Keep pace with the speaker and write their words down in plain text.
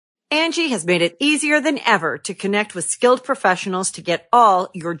Angie has made it easier than ever to connect with skilled professionals to get all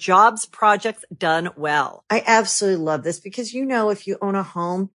your jobs projects done well. I absolutely love this because, if you own a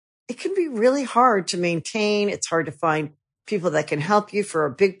home, it can be really hard to maintain. It's hard to find people that can help you for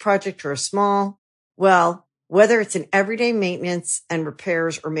a big project or a small. Well, whether it's in everyday maintenance and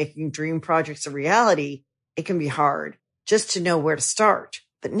repairs or making dream projects a reality, it can be hard just to know where to start.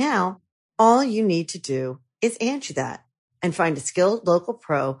 But now all you need to do is Angie that and find a skilled local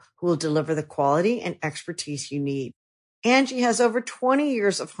pro who will deliver the quality and expertise you need. Angie has over 20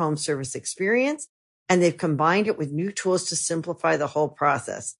 years of home service experience, and they've combined it with new tools to simplify the whole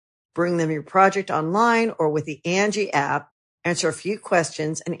process. Bring them your project online or with the Angie app, answer a few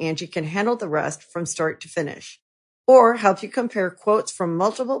questions, and Angie can handle the rest from start to finish. Or help you compare quotes from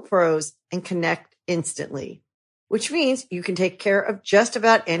multiple pros and connect instantly, which means you can take care of just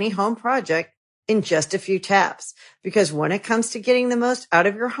about any home project in just a few taps. Because when it comes to getting the most out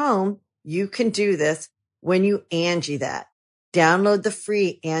of your home, you can do this when you Angie that. Download the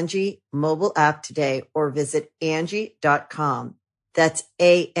free Angie mobile app today or visit Angie.com. That's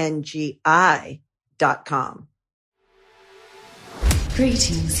ANGI.com.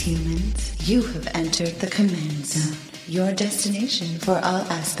 Greetings, humans. You have entered the Command Zone, your destination for all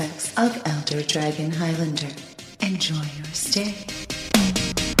aspects of Elder Dragon Highlander. Enjoy your stay.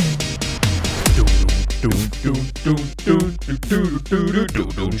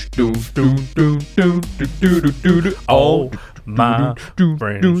 All my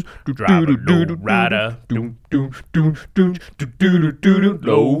friends drive a low rider. Low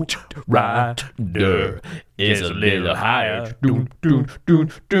rider is a little higher. We went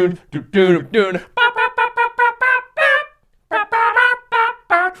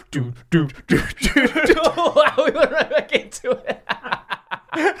right back into it.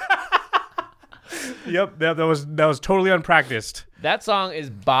 Yep, that was totally unpracticed. That song is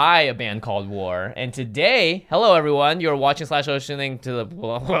by a band called War. And today, hello everyone, you're watching / listening to the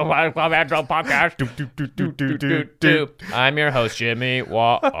podcast. I'm your host, Jimmy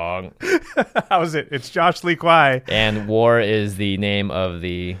Wong. How's it? It's Josh Lee Kwai. And War is the name of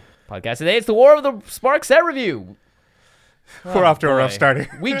the podcast. Today it's the War of the Spark set review. We're off to a rough start.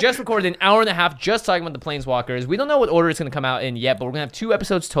 We just recorded an hour and a half just talking about the Planeswalkers. We don't know what order it's going to come out in yet, but we're going to have 2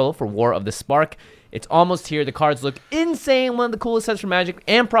 episodes total for War of the Spark. It's almost here. The cards look insane. One of the coolest sets for Magic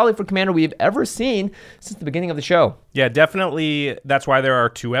and probably for Commander we've ever seen since the beginning of the show. Yeah, definitely. That's why there are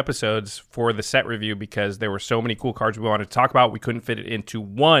 2 episodes for the set review, because there were so many cool cards we wanted to talk about. We couldn't fit it into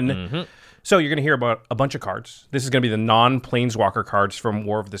one. Mm-hmm. So you're going to hear about a bunch of cards. This is going to be the non-Planeswalker cards from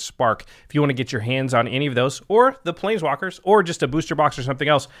War of the Spark. If you want to get your hands on any of those, or the Planeswalkers, or just a booster box or something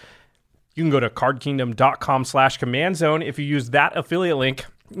else, you can go to cardkingdom.com/command zone. If you use that affiliate link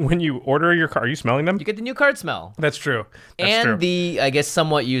when you order your card. Are you smelling them? You get the new card smell. That's true. The, I guess,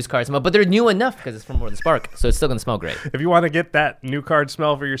 somewhat used card smell. But they're new enough because it's from War of the Spark, so it's still going to smell great. If you want to get that new card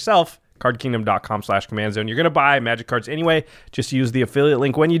smell for yourself, cardkingdom.com/command zone. You're going to buy Magic cards anyway. Just use the affiliate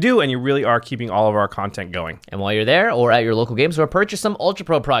link when you do, and you really are keeping all of our content going. And while you're there or at your local game store, purchase some Ultra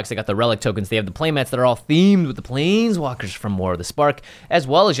Pro products. They got the Relic tokens. They have the playmats that are all themed with the Planeswalkers from War of the Spark, as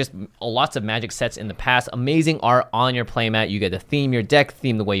well as just lots of Magic sets in the past. Amazing art on your playmat. You get to theme your deck,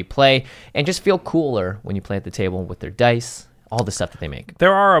 theme the way you play, and just feel cooler when you play at the table with their dice. All the stuff that they make.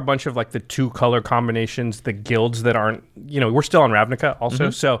 There are a bunch of like the 2 color combinations, the guilds that aren't, we're still on Ravnica also.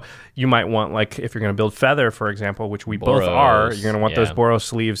 Mm-hmm. So you might want, like, if you're going to build Feather, for example, which we both are, you're going to want those Boros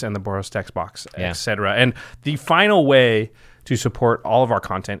sleeves and the Boros text box, etc. And the final way to support all of our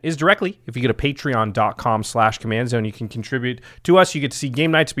content is directly. If you go to patreon.com/command zone, you can contribute to us. You get to see game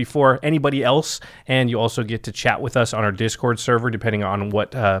nights before anybody else, and you also get to chat with us on our Discord server, depending on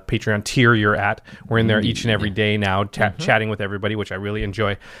what Patreon tier you're at. We're in there each and every day now, chatting with everybody, which I really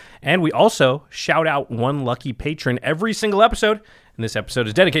enjoy. And we also shout out one lucky patron every single episode, and this episode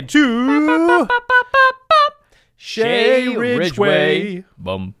is dedicated to Shay Ridgway.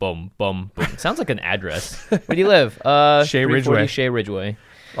 Bum, bum, bum, bum. Sounds like an address. Where do you live? Shay Ridgway. Shay Ridgway.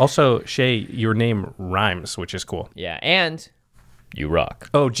 Also, Shay, your name rhymes, which is cool. Yeah, and you rock.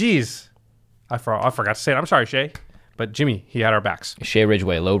 Oh, geez. I forgot to say it. I'm sorry, Shay. But Jimmy, he had our backs. Shay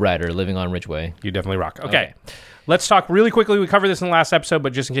Ridgway, lowrider, living on Ridgway. You definitely rock. Okay. Let's talk really quickly. We covered this in the last episode,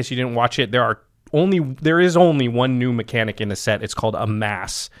 but just in case you didn't watch it, there is only one new mechanic in the set. It's called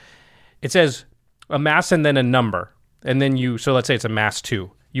Amass. It says Amass and then a number. And then so let's say it's Amass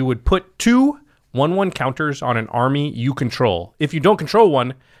 2. You would put 2 1/1 counters on an army you control. If you don't control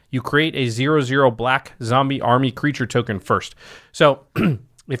one, you create a 0/0 black zombie army creature token first. So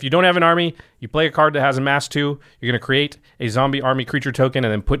If you don't have an army, you play a card that has a mass 2, you're going to create a zombie army creature token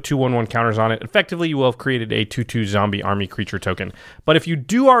and then put 2/1/1 counters on it. Effectively, you will have created a 2/2 zombie army creature token. But if you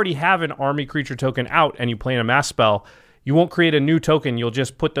do already have an army creature token out and you play in a mass spell, you won't create a new token. You'll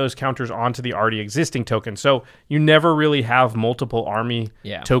just put those counters onto the already existing token. So you never really have multiple army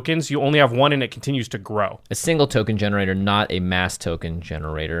tokens. You only have one and it continues to grow. A single token generator, not a mass token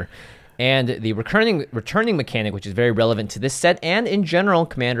generator. And the returning mechanic, which is very relevant to this set and in general,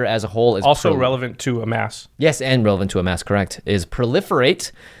 Commander as a whole, is also relevant to a mass. Yes, and relevant to a mass, correct, is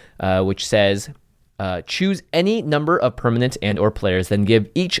Proliferate, which says choose any number of permanents and or players, then give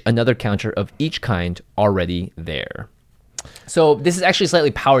each another counter of each kind already there. So this is actually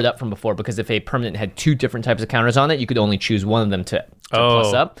slightly powered up from before, because if a permanent had 2 different types of counters on it, you could only choose one of them to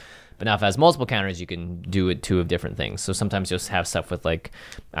plus up. But now if it has multiple counters, you can do it 2 of different things. So sometimes you'll have stuff with like,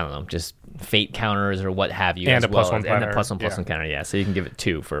 I don't know, just fate counters or what have you. And as a +1 and counter. a +1/+1 counter, yeah. So you can give it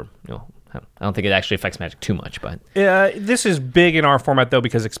 2 for, I don't think it actually affects Magic too much, but... This is big in our format, though,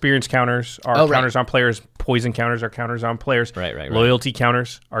 because experience counters are counters on players. Poison counters are counters on players. Right. Loyalty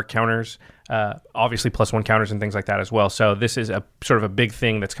counters are counters. Obviously, +1 counters and things like that as well. So this is a sort of a big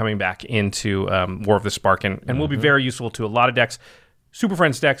thing that's coming back into War of the Spark and will be very useful to a lot of decks. Super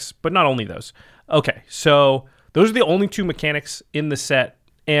Friends decks, but not only those. Okay, so those are the only 2 mechanics in the set,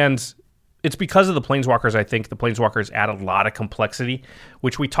 and it's because of the Planeswalkers, I think. The Planeswalkers add a lot of complexity,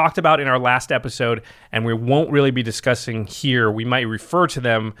 which we talked about in our last episode, and we won't really be discussing here. We might refer to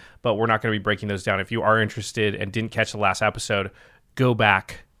them, but we're not going to be breaking those down. If you are interested and didn't catch the last episode, go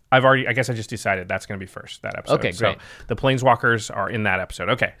back. I guess I just decided that's going to be first, that episode. Okay, great. So the Planeswalkers are in that episode.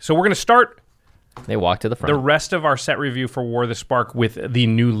 Okay, so we're going to start... They walk to the front. The rest of our set review for War of the Spark with the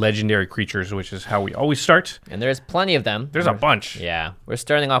new legendary creatures, which is how we always start. And there's plenty of them. There's a bunch. Yeah. We're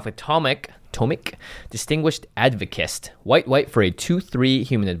starting off with Tomic, Distinguished Advocist. White for a 2/3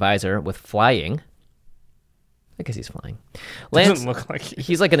 human advisor with flying. I guess he's flying. Doesn't look like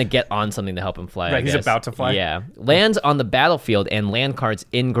he's like going to get on something to help him fly. Right, he's about to fly. Yeah. Lands on the battlefield and land cards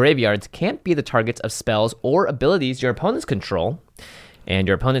in graveyards can't be the targets of spells or abilities your opponents control. And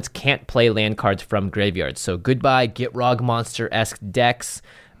your opponents can't play land cards from graveyards. So goodbye, Gitrog monster-esque decks.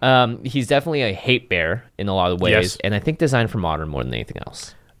 He's definitely a hate bear in a lot of ways. Yes. And I think designed for Modern more than anything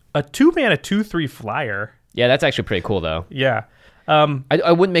else. A 2-mana 2/3 flyer. Yeah, that's actually pretty cool, though. Yeah.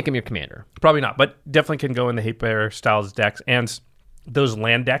 I wouldn't make him your commander. Probably not, but definitely can go in the hate bear styles decks. And those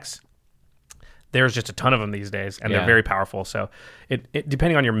land decks, there's just a ton of them these days, and they're very powerful. So it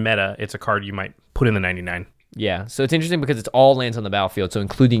depending on your meta, it's a card you might put in the 99. Yeah, so it's interesting because it's all lands on the battlefield, so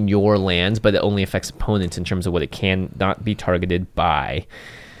including your lands, but it only affects opponents in terms of what it can not be targeted by.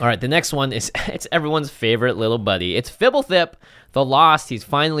 All right, the next one is it's everyone's favorite little buddy. It's Fibblethip, the Lost. He's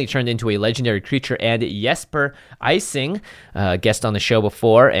finally turned into a legendary creature, and Jesper Ejsing, guest on the show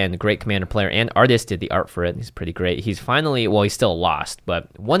before, and great commander player and artist, did the art for it. He's pretty great. He's finally, well, he's still lost, but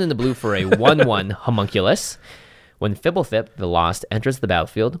 1 in the blue for a 1/1 homunculus. When Fibblethip, the Lost, enters the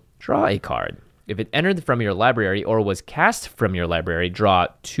battlefield, draw a card. If it entered from your library or was cast from your library, draw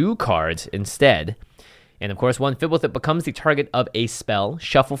 2 cards instead. And of course, when Fibblethip becomes the target of a spell,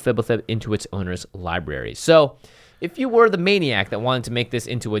 shuffle Fibblethip into its owner's library. So, if you were the maniac that wanted to make this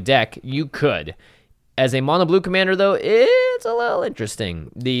into a deck, you could. As a mono blue commander, though, it's a little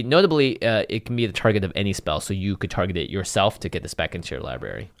interesting. Notably, it can be the target of any spell, so you could target it yourself to get this back into your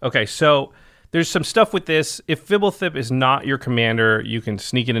library. Okay, so there's some stuff with this. If Fibblethip is not your commander, you can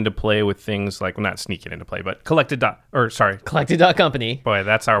sneak it into play with things like, well, not sneak it into play, but Collected.company. Boy,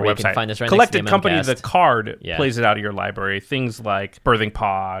 that's our where website. You can find us right Collected next to Company, MMCast. the card plays it out of your library. Things like Birthing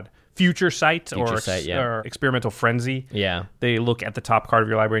Pod, Future Sight, or Experimental Frenzy. Yeah. They look at the top card of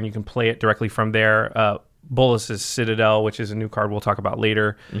your library and you can play it directly from there. Bolas's Citadel, which is a new card we'll talk about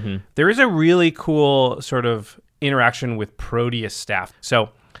later. Mm-hmm. There is a really cool sort of interaction with Proteus Staff.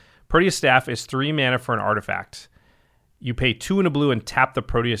 So Proteus Staff is 3 mana for an artifact. You pay 2 and a blue and tap the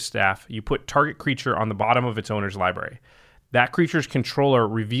Proteus Staff. You put target creature on the bottom of its owner's library. That creature's controller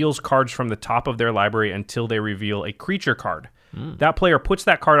reveals cards from the top of their library until they reveal a creature card. That player puts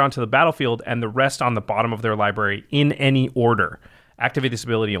that card onto the battlefield and the rest on the bottom of their library in any order. Activate this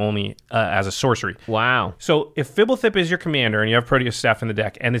ability only as a sorcery. Wow. So if Fibblethip is your commander and you have Proteus Staff in the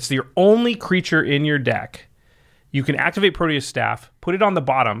deck and it's your only creature in your deck, you can activate Proteus Staff, put it on the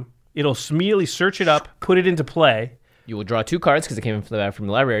bottom. It'll immediately search it up, put it into play. You will draw 2 cards because it came from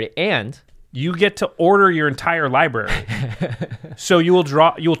the library, and you get to order your entire library. So you will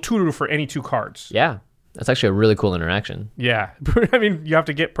tutor for any 2 cards. Yeah, that's actually a really cool interaction. Yeah, I mean, you have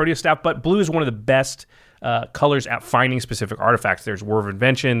to get Proteus Staff, but blue is one of the best colors at finding specific artifacts. There's War of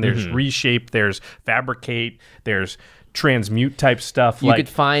Invention, there's Reshape, there's Fabricate, there's transmute type stuff. You could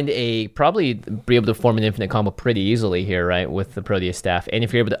find probably be able to form an infinite combo pretty easily here, right, with the Proteus Staff. And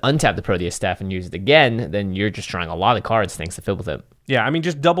if you're able to untap the Proteus Staff and use it again, then you're just drawing a lot of cards thanks to Fblthp. Yeah, I mean,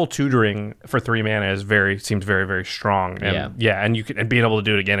 just double tutoring for 3 mana seems very, very strong. And and you and being able to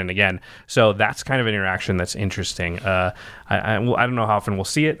do it again and again. So that's kind of an interaction that's interesting. I don't know how often we'll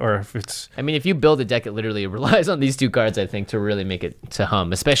see it, or if it's. I mean, if you build a deck that literally relies on these 2 cards, I think, to really make it to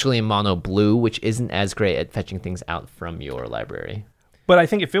hum, especially in mono blue, which isn't as great at fetching things out from your library. But I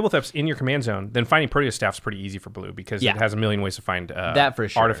think if Fblthp's in your command zone, then finding Proteus Staff's pretty easy for blue because it has a million ways to find that for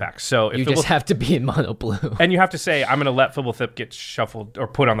sure. artifacts. So if you just have to be in mono blue. And you have to say, I'm going to let Fblthp get shuffled or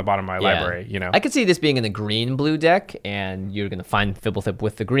put on the bottom of my library. I could see this being in a green-blue deck, and you're going to find Fblthp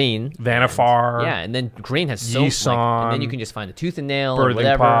with the green. Vannifar. And then green has so and then you can just find a Tooth and Nail Birthing or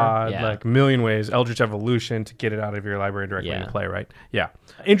whatever. Pod, like a million ways. Eldritch Evolution to get it out of your library directly into play, right? Yeah.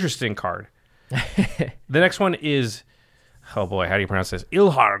 Interesting card. The next one is... Oh boy, how do you pronounce this?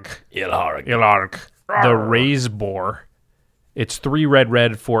 Ilharg. The Raise Boar. It's 3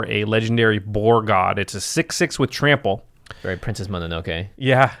 red for a legendary boar god. It's a 6/6 with trample. Very Princess Mononoke.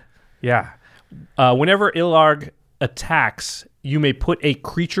 Yeah. Whenever Ilharg attacks, you may put a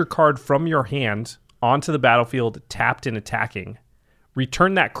creature card from your hand onto the battlefield, tapped and attacking.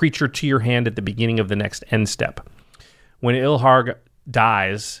 Return that creature to your hand at the beginning of the next end step. When Ilharg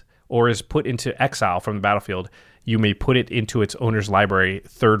dies or is put into exile from the battlefield, you may put it into its owner's library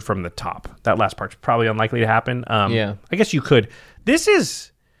 3rd from the top. That last part's probably unlikely to happen. I guess you could. This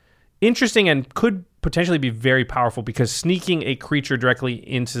is interesting and could potentially be very powerful because sneaking a creature directly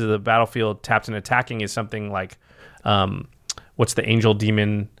into the battlefield tapped and attacking is something like, what's the Angel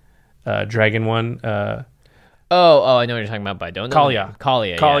Demon Dragon one? I know what you're talking about, but I don't know.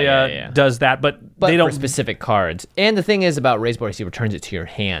 Kaalia does that, but they don't... for specific cards. And the thing is about Raise Boar, he returns it to your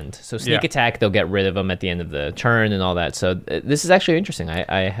hand. So sneak attack, they'll get rid of them at the end of the turn and all that. So this is actually interesting.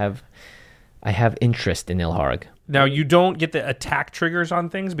 I have interest in Ilharg. Now, you don't get the attack triggers on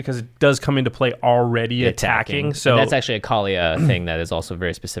things because it does come into play already attacking. So and that's actually a Kaalia thing that is also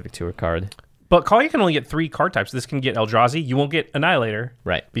very specific to her card. But Kaalia can only get 3 card types. This can get Eldrazi. You won't get Annihilator.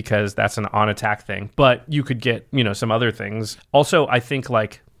 Right. Because that's an on-attack thing. But you could get, some other things. Also, I think,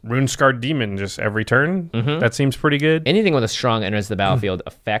 Runescarred Demon just every turn. That seems pretty good. Anything with a strong enters the battlefield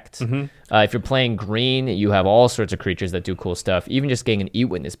effect. If you're playing green, you have all sorts of creatures that do cool stuff. Even just getting an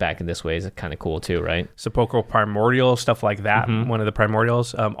E-Witness back in this way is kind of cool too, right? Sepulchral Primordial, stuff like that. One of the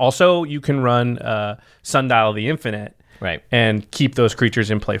Primordials. Also, you can run Sundial of the Infinite. Right. And keep those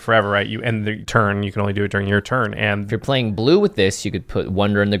creatures in play forever, right? You end the turn, you can only do it during your turn. And if you're playing blue with this, you could put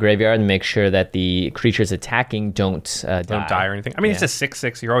Wonder in the graveyard and make sure that the creatures attacking don't die or anything. I mean, it's a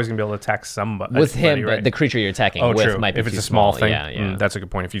 6/6. You're always going to be able to attack somebody. With him, right? But the creature you're attacking true. might be if it's too a small thing. Yeah. That's a good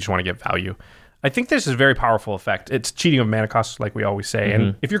point if you just want to get value. I think this is a very powerful effect. It's cheating of mana costs, like we always say.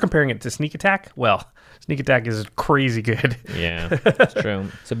 And if you're comparing it to Sneak Attack, well, Sneak Attack is crazy good. Yeah, that's true.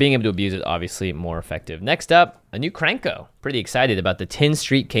 So being able to abuse it, obviously more effective. Next up, a new Krenko. Pretty excited about the 10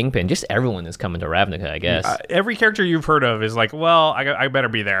 Street Kingpin. Just everyone is coming to Ravnica, I guess. Every character you've heard of is like, well, I better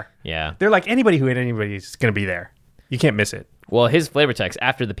be there. Yeah. They're like, anybody who hit anybody is going to be there. You can't miss it. Well, his flavor text,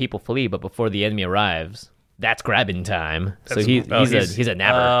 after the people flee, but before the enemy arrives. That's grabbing time. So he's a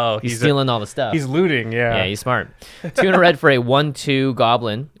nabber. He's stealing all the stuff. He's looting, yeah. Yeah, he's smart. 2 in a red for a 1/2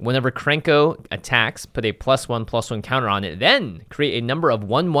 goblin. Whenever Krenko attacks, put a +1/+1 counter on it. Then create a number of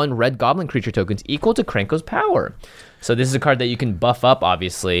 1/1 red goblin creature tokens equal to Krenko's power. So this is a card that you can buff up,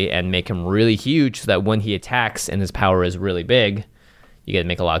 obviously, and make him really huge so that when he attacks and his power is really big, you get to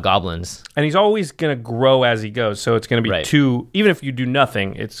make a lot of goblins. And he's always going to grow as he goes. So it's going to be 2, even if you do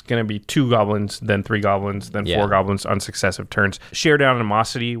nothing, it's going to be 2 goblins, then 3 goblins, then 4 goblins on successive turns. Shared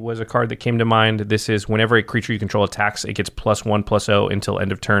Animosity was a card that came to mind. This is whenever a creature you control attacks, it gets +1/+0 until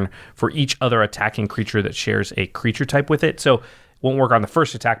end of turn for each other attacking creature that shares a creature type with it. So won't work on the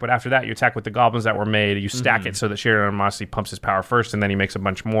first attack, but after that, you attack with the goblins that were made. You stack it so that Shared Animosity pumps his power first, and then he makes a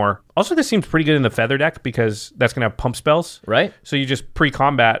bunch more. Also, this seems pretty good in the Feather deck because that's going to have pump spells. Right. So you just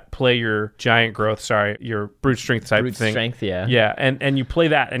pre-combat play your Giant Growth, your Brute Strength type thing. Brute Strength, yeah. Yeah, and you play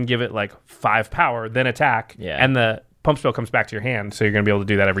that and give it 5 power, then attack, and the pump spell comes back to your hand, so you're going to be able to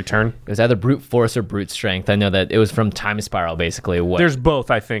do that every turn. It was either Brute Force or Brute Strength. I know that it was from Time Spiral, basically. There's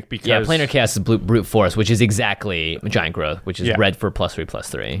both, I think, because... Yeah, Planar Chaos is Brute Force, which is exactly Giant Growth, which is red for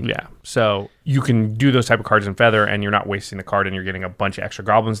 +3/+3. Yeah, so you can do those type of cards in Feather, and you're not wasting the card, and you're getting a bunch of extra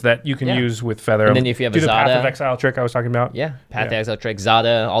goblins that you can use with Feather. And then if you have do a the Zada... Path of Exile trick I was talking about. Yeah, Path of Exile trick,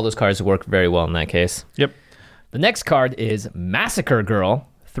 Zada, all those cards work very well in that case. Yep. The next card is Massacre Girl.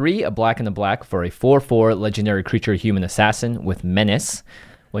 3, a black and a black for a 4/4 legendary creature human assassin with menace.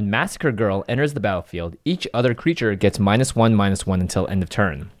 When Massacre Girl enters the battlefield, each other creature gets -1/-1 until end of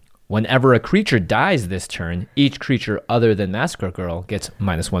turn. Whenever a creature dies this turn, each creature other than Massacre Girl gets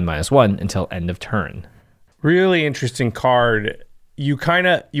 -1/-1 until end of turn. Really interesting card. You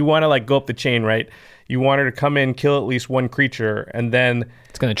want to like go up the chain, right? You want her to come in, kill at least one creature, and then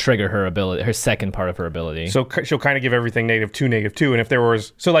it's going to trigger her ability, her second part of her ability. So she'll kind of give everything -2/-2. And if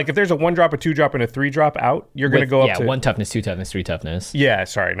there's a 1-drop, a 2-drop, and a 3-drop out, you're going to go up to 1 toughness, 2 toughness, 3 toughness. Yeah,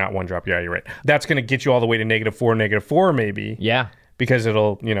 sorry, not 1-drop. Yeah, you're right. That's going to get you all the way to -4 maybe. Yeah. Because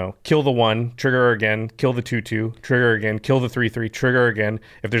it'll, kill the 1, trigger her again, kill the 2/2, trigger her again, kill the 3/3, trigger again.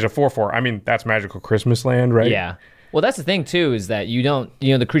 If there's a 4/4, I mean, that's Magical Christmas Land, right? Yeah. Well, that's the thing, too, is that you don't,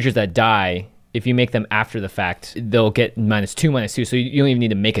 the creatures that die, if you make them after the fact, they'll get -2/-2. So you don't even need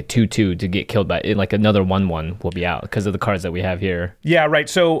to make a 2/2 to get killed by it. Like another 1/1 will be out because of the cards that we have here. Yeah, right.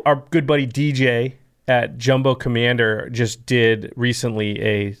 So our good buddy DJ at Jumbo Commander just did recently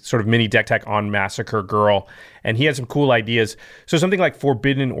a sort of mini deck tech on Massacre Girl, and he had some cool ideas. So something like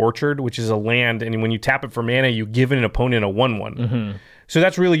Forbidden Orchard, which is a land, and when you tap it for mana, you give an opponent a 1/1. Mm-hmm. So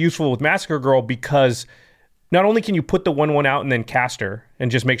that's really useful with Massacre Girl because not only can you put the 1/1 out and then cast her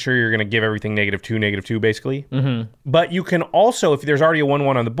and just make sure you're going to give everything -2/-2 basically, but you can also, if there's already a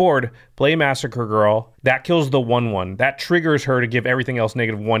 1/1 on the board, play Massacre Girl. That kills the 1/1. That triggers her to give everything else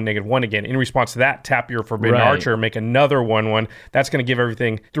 -1/-1 again. In response to that, tap your Forbidden Archer, make another 1/1. That's going to give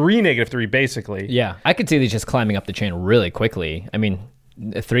everything 3/-3 basically. Yeah, I could see these just climbing up the chain really quickly. I mean,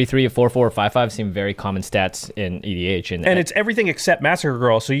 3/3, 4/4, 5/5 seem very common stats in EDH, and it's everything except Massacre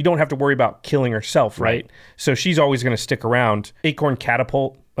Girl, so you don't have to worry about killing herself, right? So she's always going to stick around. Acorn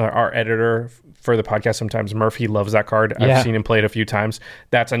Catapult, our editor for the podcast sometimes, Murph, he loves that card. Yeah. I've seen him play it a few times.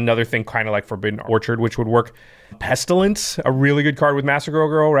 That's another thing, kind of like Forbidden Orchard, which would work. Pestilence, a really good card with Massacre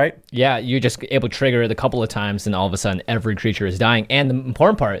Girl, right? Yeah, you're just able to trigger it a couple of times, and all of a sudden every creature is dying. And the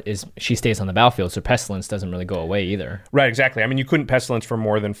important part is she stays on the battlefield, so Pestilence doesn't really go away either. Right, exactly. I mean, you couldn't Pestilence for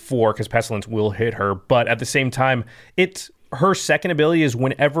more than 4 because Pestilence will hit her, but at the same time, her second ability is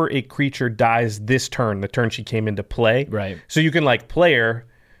whenever a creature dies this turn, the turn she came into play. Right. So you can play her,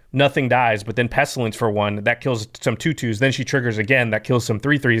 nothing dies, but then Pestilence for 1, that kills some 2/2s. Then she triggers again, that kills some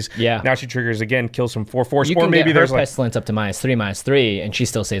 3/3s. Yeah. Now she triggers again, kills some 4/4s. You or can maybe get her there's Pestilence up to -3/-3, and she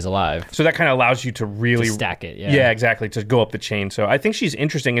still stays alive. So that kind of allows you to really stack it. Yeah. Yeah, exactly, to go up the chain. So I think she's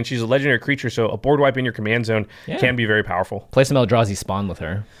interesting, and she's a legendary creature. So a board wipe in your command zone can be very powerful. Play some Eldrazi Spawn with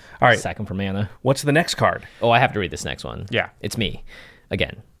her. All right. Sack him for mana. What's the next card? Oh, I have to read this next one. Yeah. It's me.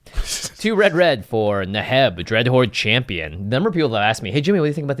 Again. 2 red for Neheb, Dreadhorde Champion. The number of people that ask me, hey, Jimmy, what do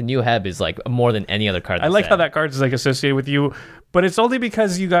you think about the new Heb is more than any other card. I like how that card is associated with you, but it's only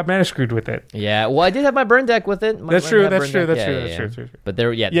because you got mana screwed with it. Yeah, well, I did have my burn deck with it. That's true. That's true. But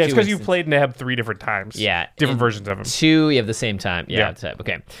there, it's because you played Neheb 3 different times. Yeah. Different versions of him. 2 you have the same time. Yeah.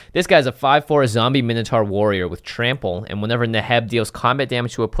 Okay. This guy's a 5/4 zombie Minotaur warrior with trample, and whenever Neheb deals combat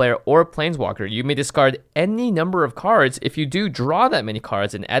damage to a player or a planeswalker, you may discard any number of cards. If you do, draw that many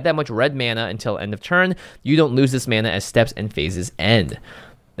cards and add that much red mana until end of turn. You don't lose this mana as steps and phases end.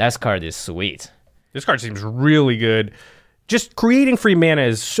 That card is sweet. This card seems really good. Just creating free mana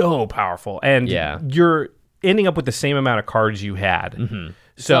is so powerful, and you're ending up with the same amount of cards you had. Mm-hmm.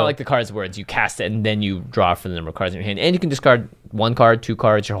 It's not like the cards where you cast it and then you draw for the number of cards in your hand. And you can discard 1 card, 2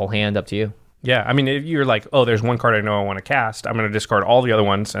 cards, your whole hand, up to you. Yeah, I mean, if you're like, oh, there's 1 card I know I want to cast, I'm going to discard all the other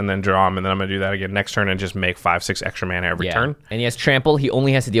ones and then draw them, and then I'm going to do that again next turn and just make 5-6 extra mana every turn. And he has trample. He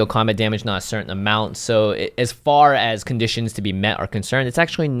only has to deal combat damage, not a certain amount. So as far as conditions to be met are concerned, it's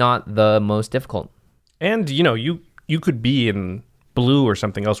actually not the most difficult. And, you could be in blue or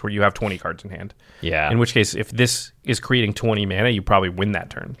something else where you have 20 cards in hand. Yeah. In which case, if this is creating 20 mana, you probably win that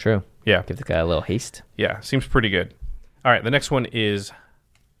turn. True. Yeah. Give the guy a little haste. Yeah, seems pretty good. All right, the next one is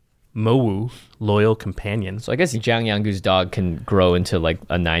Mowu, Loyal Companion. So I guess Jiang Yangu's dog can grow into a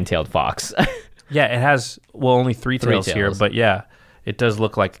 9-tailed fox. Yeah, it has, only 3 tails here, but yeah, it does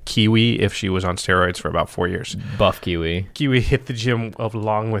look like Kiwi if she was on steroids for about 4 years. Buff Kiwi. Kiwi hit the gym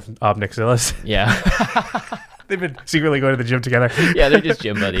along with Obnixilis. Yeah. They've been secretly going to the gym together. Yeah, they're just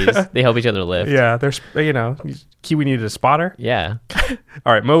gym buddies. They help each other lift. Yeah, Kiwi needed a spotter. Yeah.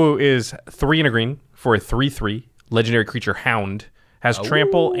 All right, Mowu is 3 and a green for a 3/3 legendary creature Hound. Has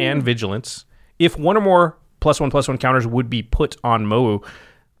trample and vigilance. If 1 or more +1/+1 counters would be put on Mowu,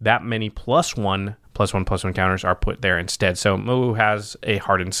 that many +1/+1 counters are put there instead. So Mowu has a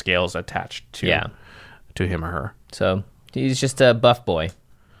hardened scales attached to him or her. So he's just a buff boy.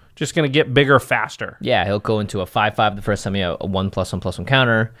 Just going to get bigger faster. Yeah, he'll go into a 5/5 the first time you have a 1/+1/+1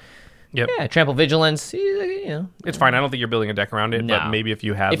 counter. Yep. Yeah, Trample Vigilance, you know. It's fine. I don't think you're building a deck around it, but maybe if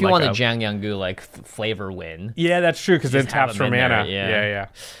you have If you want a Jiang Yangu, like, flavor win. Yeah, that's true, because then taps for mana. Yeah.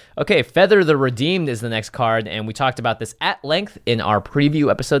 Okay, Feather the Redeemed is the next card, and we talked about this at length in our preview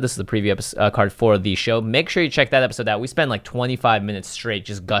episode. This is the preview card for the show. Make sure you check that episode out. We spent like 25 minutes straight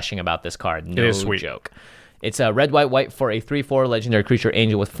just gushing about this card. No it is sweet. Joke. It's a red, white, white for a 3/4 legendary creature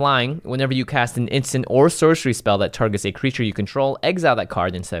angel with flying. Whenever you cast an instant or sorcery spell that targets a creature you control, exile that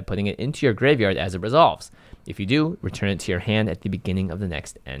card instead of putting it into your graveyard as it resolves. If you do, return it to your hand at the beginning of the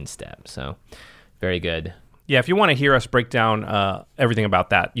next end step. So, very good. Yeah, if you want to hear us break down everything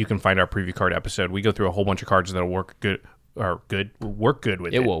about that, you can find our preview card episode. We go through a whole bunch of cards that'll work good with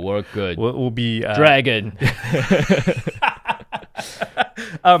it. It will work good. We'll be Dragon.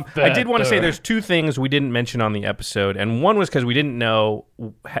 I did want to say there's two things we didn't mention on the episode, and one was because we didn't know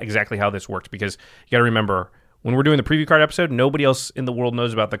exactly how this worked, because you got to remember, when we're doing the preview card episode, nobody else in the world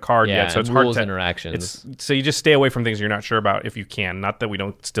knows about the card yet, so it's hard to interactions. So you just stay away from things you're not sure about if you can. Not that we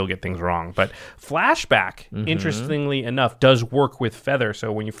don't still get things wrong, but Flashback, interestingly enough, does work with Feather.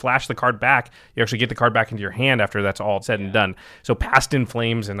 So when you flash the card back, you actually get the card back into your hand after that's all said and done. So Past in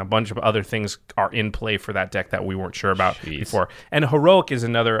Flames and a bunch of other things are in play for that deck that we weren't sure about before. And Heroic is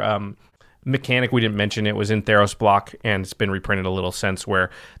another mechanic we didn't mention. It was in Theros block, and it's been reprinted a little since,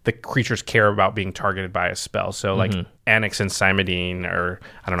 where the creatures care about being targeted by a spell. So like Annex and Simodine, or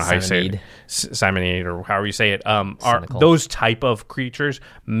I don't know how you say it, Simonide, or however you say it, are those type of creatures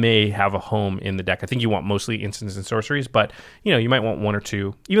may have a home in the deck. I think you want mostly instants and sorceries, but you might want one or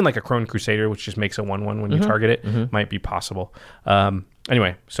two. Even like a Crone Crusader, which just makes a 1/1 when you target it, might be possible.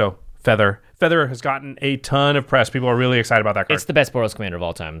 Anyway, so Feather has gotten a ton of press. People are really excited about that card. It's the best Boros commander of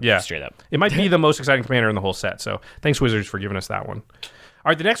all time, straight up. It might be the most exciting commander in the whole set, so thanks, Wizards, for giving us that one. All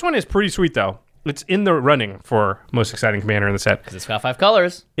right, the next one is pretty sweet, though. It's in the running for most exciting commander in the set. Because it's got 5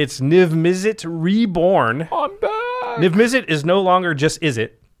 colors. It's Niv-Mizzet Reborn. I'm back! Niv-Mizzet is no longer just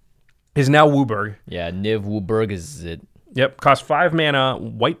Izzet. Is now WUBRG. Yeah, Niv WUBRG is it. Yep, costs 5 mana,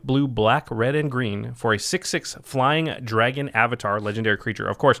 white, blue, black, red, and green for a 6/6 flying dragon avatar legendary creature.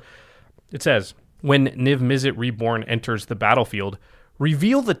 Of course, it says, when Niv-Mizzet Reborn enters the battlefield,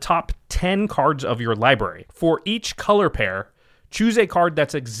 reveal the top 10 cards of your library. For each color pair, choose a card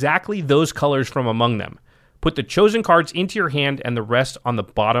that's exactly those colors from among them. Put the chosen cards into your hand and the rest on the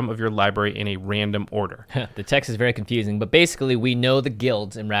bottom of your library in a random order. The text is very confusing, but basically we know the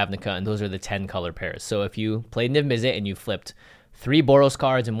guilds in Ravnica, and those are the 10 color pairs. So if you played Niv-Mizzet and you flipped 3 Boros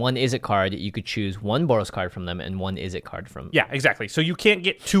cards and 1 Izzet card, you could choose 1 Boros card from them and 1 Izzet card from. Yeah, exactly. So you can't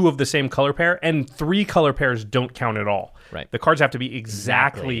get 2 of the same color pair, and 3 color pairs don't count at all. Right. The cards have to be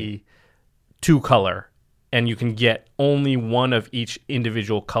exactly 2 color, and you can get only 1 of each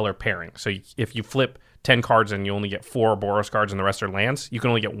individual color pairing. So if you flip 10 cards and you only get 4 Boros cards and the rest are lands, you can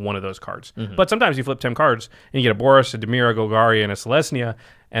only get 1 of those cards. But sometimes you flip 10 cards and you get a Boros, a Dimir, a Golgari, and a Selesnya,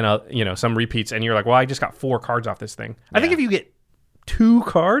 and some repeats, and you're like, well, I just got 4 cards off this thing. I think if you get 2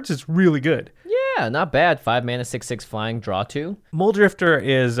 cards, it's really good. Yeah, not bad. 5 mana, 6/6 flying, draw 2. Muldrifter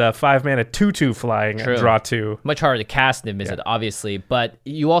is 5 mana, 2/2 flying, draw 2. Much harder to cast Niv-Mizzet, obviously, but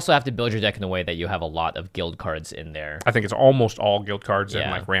you also have to build your deck in a way that you have a lot of guild cards in there. I think it's almost all guild cards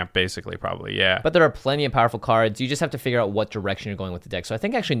and like ramp, basically, probably, yeah. But there are plenty of powerful cards. You just have to figure out what direction you're going with the deck. So I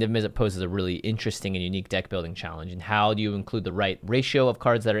think actually Niv-Mizzet poses a really interesting and unique deck building challenge. And how do you include the right ratio of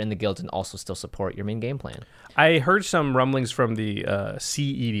cards that are in the guilds and also still support your main game plan? I heard some rumblings from the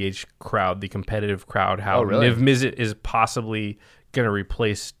CEDH crowd, the competitive crowd, how Niv-Mizzet is possibly going to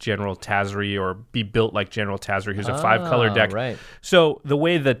replace General Tazri or be built like General Tazri, who's a 5-color deck. Right. So the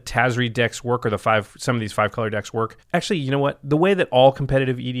way the Tazri decks work, or some of these 5-color decks work, actually, you know what? The way that all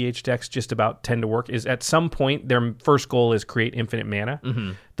competitive EDH decks just about tend to work is at some point their first goal is create infinite mana.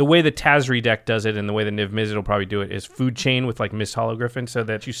 The way the Tazri deck does it, and the way the Niv-Mizzet will probably do it, is food chain with like Mist Hollow-Griffin, so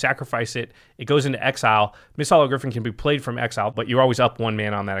that you sacrifice it, it goes into exile. Mist Hollow-Griffin can be played from exile, but you're always up 1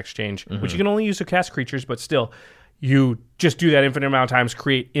 mana on that exchange, which you can only use to cast creatures, but still, you just do that infinite amount of times,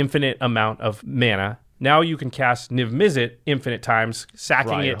 create infinite amount of mana. Now you can cast Niv-Mizzet infinite times,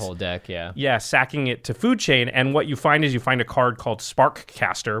 sacking your whole deck, Yeah, sacking it to food chain. And what you find is you find a card called Spark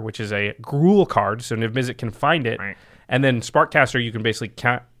Caster, which is a Gruul card, so Niv-Mizzet can find it. Right. And then Spark Caster, you can basically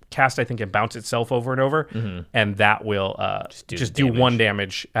cast, I think, and bounce itself over and over, and that will just do 1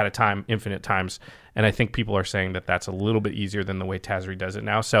 damage at a time, infinite times. And I think people are saying that that's a little bit easier than the way Tazri does it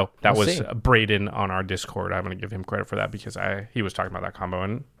now. So that was Braden on our Discord. I'm going to give him credit for that because he was talking about that combo,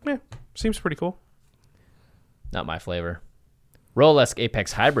 and seems pretty cool. Not my flavor. Rolesk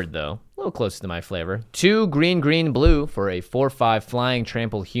Apex Hybrid, though. A little closer to my flavor. 2 green, green, blue for a 4/5 flying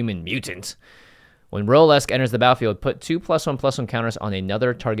trample human mutant. When Rolask enters the battlefield, put 2+1/+1 counters on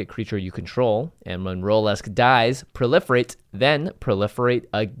another target creature you control. And when Rolask dies, proliferate, then proliferate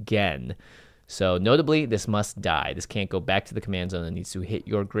again. So notably, this must die. This can't go back to the command zone. It needs to hit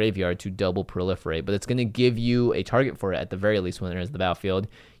your graveyard to double proliferate. But it's going to give you a target for it at the very least when it enters the battlefield.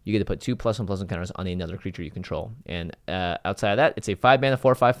 You get to put 2+1/+1 counters on another creature you control. And outside of that, it's a 5-mana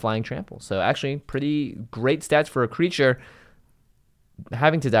 4/5 flying trample. So actually, pretty great stats for a creature.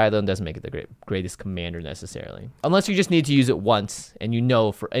 Having to die, though, doesn't make it the greatest commander necessarily. Unless you just need to use it once, and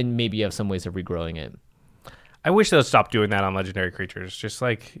and maybe you have some ways of regrowing it. I wish they'll stop doing that on legendary creatures. Just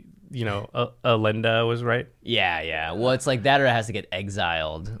like, Alenda was right. Yeah. Well, it's like that or it has to get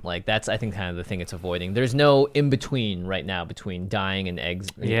exiled. Like, that's, I think, kind of the thing it's avoiding. There's no in-between right now between dying and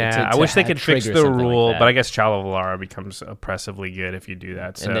Yeah, I wish they could fix the rule, but I guess Chala of Alara becomes oppressively good if you do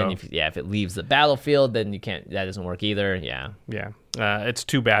that. So. And then, if it leaves the battlefield, then you can't. That doesn't work either, Yeah. It's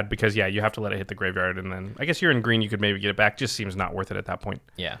too bad because, you have to let it hit the graveyard, and then I guess you're in green, you could maybe get it back. Just seems not worth it at that point.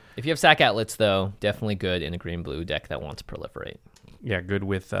 Yeah. If you have sack outlets, though, definitely good in a green-blue deck that wants to proliferate. Yeah, good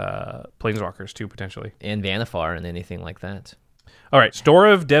with Planeswalkers, too, potentially. And Vannifar and anything like that. All right,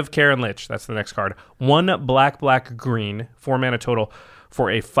 Storav, Devkar, and Lich. That's the next card. 1 black, green, 4 mana total for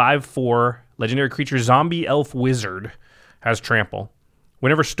a 5/4 legendary creature zombie elf wizard. Has trample.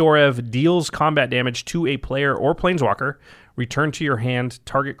 Whenever Storav deals combat damage to a player or planeswalker, return to your hand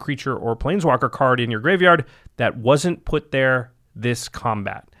target creature or planeswalker card in your graveyard that wasn't put there this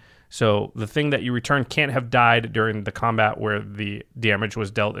combat. So the thing that you return can't have died during the combat where the damage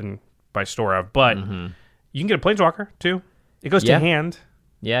was dealt in by Storav, but you can get a planeswalker too. It goes to hand.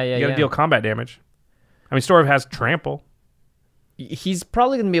 Yeah. You got to deal combat damage. I mean, Storav has trample. He's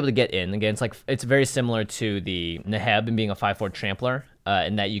probably going to be able to get in. Again, it's very similar to the Neheb and being a 5/4 trampler,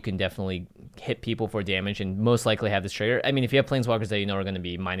 in that you can definitely hit people for damage and most likely have this trigger. I mean, if you have planeswalkers that are going to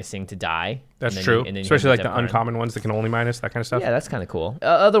be minusing to die. That's true. Especially like the uncommon ones that can only minus, that kind of stuff. Yeah, that's kind of cool.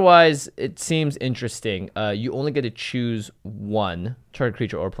 Otherwise, it seems interesting. You only get to choose one target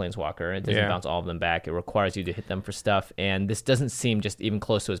creature or planeswalker. It doesn't bounce all of them back. It requires you to hit them for stuff. And this doesn't seem just even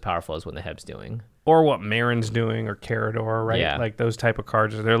close to as powerful as what Neheb's doing. Or what Marin's doing, or Carador, right? Yeah. Like those type of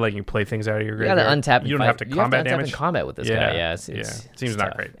cards, they're letting you play things out of your graveyard. You got to untap. You don't have to combat damage. In combat with this guy. Yeah, it seems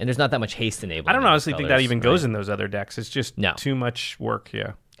not great. And there's not that much haste enabled. I don't honestly think that even goes in those other decks. It's just too much work.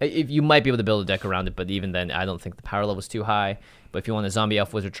 Yeah. If you might be able to build a deck around it, but even then, I don't think the power level is too high. But if you want a zombie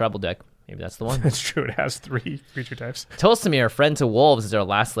elf wizard tribal deck, maybe that's the one. That's true. It has 3 creature types. Tolstamir, Friend to Wolves, is our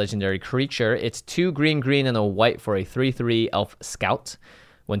last legendary creature. It's 2 green, and a white for a 3/3 elf scout.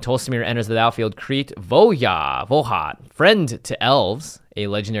 When Tolstamir enters the battlefield, create Vohat, Friend to Elves, a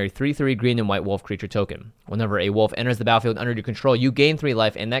legendary 3/3 green and white wolf creature token. Whenever a wolf enters the battlefield under your control, you gain 3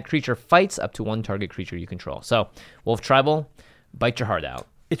 life, and that creature fights up to 1 target creature you control. So, Wolf Tribal, bite your heart out.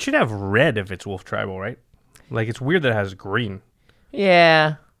 It should have red if it's Wolf Tribal, right? Like, it's weird that it has green.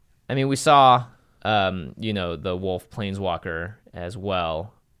 Yeah. I mean, we saw, the Wolf Planeswalker as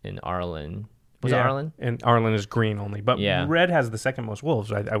well in Arlen. Was it Arlen? And Arlen is green only. But red has the second most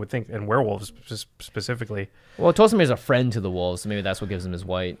wolves, I would think, and werewolves specifically. Well, Tolstamir is a friend to the wolves, so maybe that's what gives him his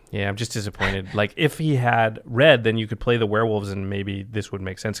white. Yeah, I'm just disappointed. Like, if he had red, then you could play the werewolves, and maybe this would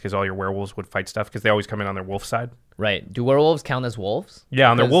make sense because all your werewolves would fight stuff because they always come in on their wolf side. Right. Do werewolves count as wolves? Yeah,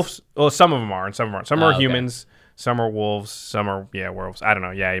 on their wolves. Well, some of them are, and some aren't. Some are humans. Some are wolves. Some are, werewolves. I don't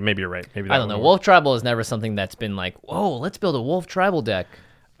know. Yeah, maybe you're right. Maybe I don't know. Wolf Tribal is never something that's been like, whoa, let's build a Wolf Tribal deck.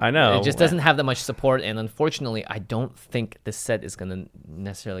 I know. It just doesn't have that much support, and unfortunately, I don't think this set is going to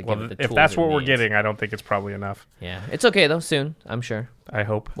necessarily give it the tools if that's what we're getting, I don't think it's probably enough. Yeah. It's okay, though, soon, I'm sure. I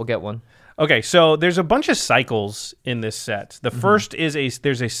hope. We'll get one. Okay, so there's a bunch of cycles in this set. The first is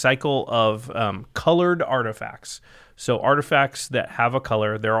there's a cycle of colored artifacts. So artifacts that have a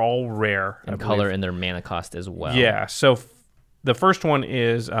color, they're all rare. And color in their mana cost as well. Yeah, so the first one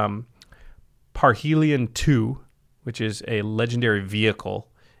is Parhelion 2, which is a legendary vehicle.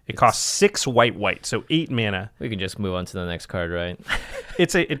 It costs 6 white, so 8 mana. We can just move on to the next card, right?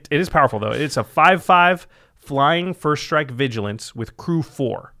 It is powerful, though. It's a 5/5 flying first strike vigilance with crew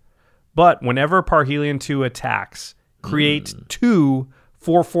 4. But whenever Parhelion 2 attacks, create 2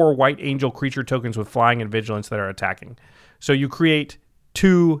 4/4 white angel creature tokens with flying and vigilance that are attacking. So you create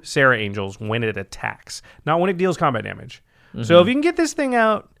 2 Serra Angels when it attacks, not when it deals combat damage. So if you can get this thing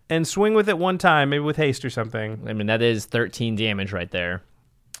out and swing with it one time, maybe with haste or something. I mean, that is 13 damage right there.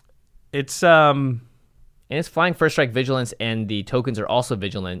 It's and it's flying first strike vigilance, and the tokens are also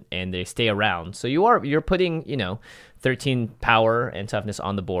vigilant, and they stay around. So you're putting 13 power and toughness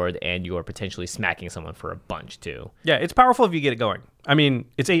on the board, and you are potentially smacking someone for a bunch too. Yeah, it's powerful if you get it going. I mean,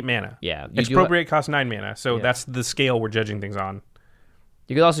 it's 8 mana. Yeah, Expropriate costs 9 mana, so that's the scale we're judging things on.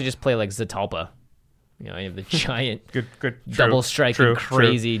 You could also just play like Zetalpa You know, you have the giant good double striking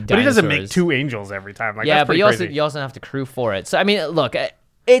crazy dinosaurs. But he doesn't make 2 angels every time. Like, yeah, that's but crazy. you also have to crew for it. So I mean, look,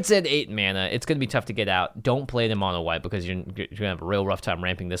 it's at 8 mana. It's going to be tough to get out. Don't play the mono white because you're going to have a real rough time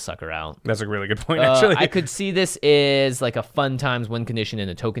ramping this sucker out. That's a really good point, actually. I could see this is like a fun times win condition in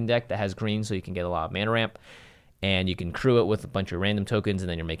a token deck that has green, so you can get a lot of mana ramp. And you can crew it with a bunch of random tokens, and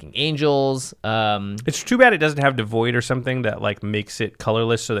then you're making angels. It's too bad it doesn't have Devoid or something that like makes it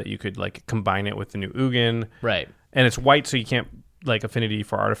colorless, so that you could like combine it with the new Ugin. Right. And it's white, so you can't like affinity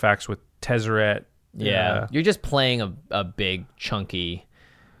for artifacts with Tezzeret. Yeah. You're just playing a big chunky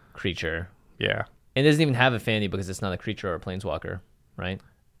creature. Yeah. It doesn't even have affinity because it's not a creature or a planeswalker, right?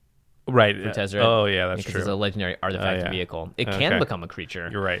 Right. For Tezzeret. Oh yeah, that's because true. It's a legendary artifact vehicle. It can become a creature.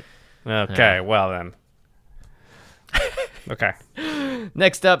 You're right. Okay. Well then. Okay.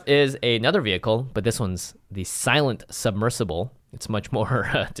 Next up is another vehicle, but this one's the Silent Submersible. It's much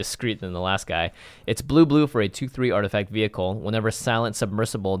more discreet than the last guy. It's blue for a 2/3 artifact vehicle. Whenever Silent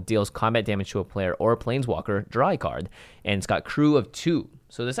Submersible deals combat damage to a player or a planeswalker, draw a card. And it's got crew of 2.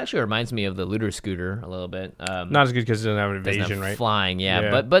 So this actually reminds me of the Looter Scooter a little bit. Not as good because it doesn't have evasion, doesn't have right? Flying,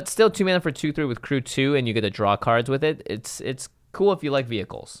 yeah. But still 2 mana for 2/3 with crew 2, and you get to draw cards with it. It's cool if you like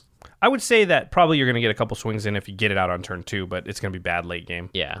vehicles. I would say that probably you're going to get a couple swings in if you get it out on turn 2, but it's going to be bad late game.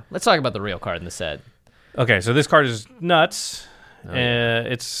 Yeah. Let's talk about the real card in the set. Okay, so this card is nuts.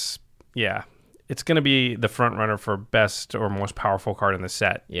 It's going to be the front runner for best or most powerful card in the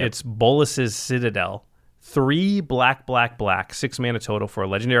set. Yep. It's Bolas's Citadel. 3 black, 6 mana total for a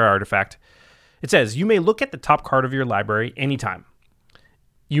legendary artifact. It says, you may look at the top card of your library anytime.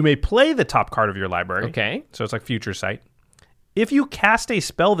 You may play the top card of your library. Okay. So it's like Future Sight. If you cast a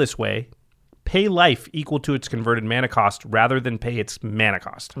spell this way, pay life equal to its converted mana cost rather than pay its mana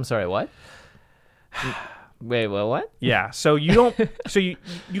cost. I'm sorry, what? Wait, what? Yeah, so you don't. So you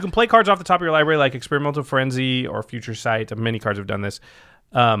can play cards off the top of your library like Experimental Frenzy or Future Sight. Many cards have done this.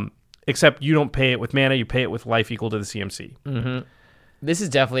 Except you don't pay it with mana; you pay it with life equal to the CMC. Mm-hmm. This is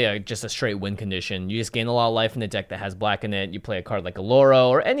definitely just a straight win condition. You just gain a lot of life in a deck that has black in it. You play a card like Alora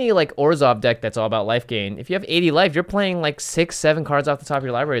or any like Orzhov deck that's all about life gain. If you have 80 life, you're playing like 6-7 cards off the top of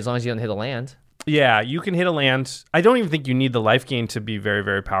your library as long as you don't hit a land. Yeah, you can hit a land. I don't even think you need the life gain to be very,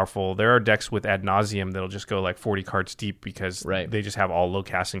 very powerful. There are decks with Ad Nauseam that'll just go like 40 cards deep because they just have all low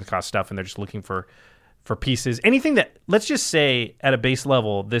casting cost stuff and they're just looking for pieces. Anything that, let's just say at a base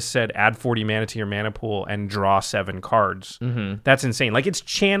level, this said add 40 mana to your mana pool and draw 7 cards. Mm-hmm. That's insane. Like it's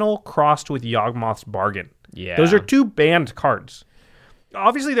Channel crossed with Yawgmoth's Bargain. Yeah. Those are 2 banned cards.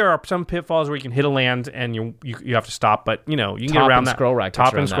 Obviously, there are some pitfalls where you can hit a land and you have to stop, but you can get around that. Scroll Rack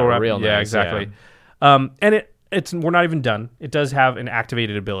Top and Scroll Rack. Yeah, nice, exactly. Yeah. And it's we're not even done. It does have an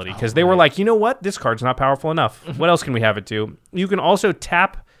activated ability because they were like, you know what? This card's not powerful enough. What else can we have it do? You can also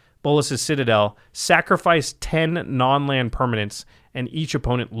tap Bolas's Citadel, sacrifice 10 non-land permanents, and each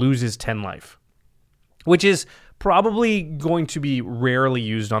opponent loses 10 life, which is probably going to be rarely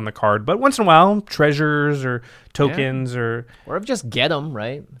used on the card, but once in a while, treasures or tokens or just get them,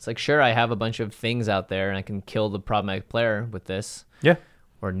 right? It's like, sure, I have a bunch of things out there, and I can kill the problematic player with this. Yeah.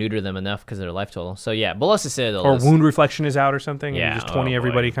 Or neuter them enough because of their life total. So yeah, Bolas's Citadel. Or Wound Reflection is out or something, yeah, and just 20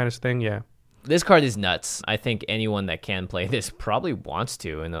 everybody kind of thing, yeah. This card is nuts. I think anyone that can play this probably wants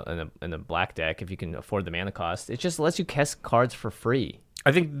to in a black deck if you can afford the mana cost. It just lets you cast cards for free.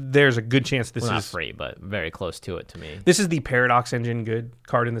 I think there's a good chance this is not free, but very close to it to me. This is the Paradox Engine good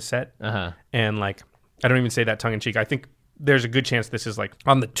card in the set, and like I don't even say that tongue in cheek. I think there's a good chance this is like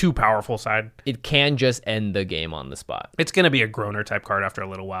on the too powerful side. It can just end the game on the spot. It's going to be a groaner type card after a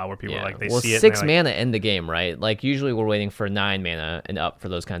little while where people are like, they see it. 6 mana end the game, right? Like usually we're waiting for 9 mana and up for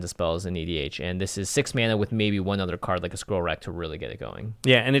those kinds of spells in EDH. And this is 6 mana with maybe one other card like a Scroll Rack to really get it going.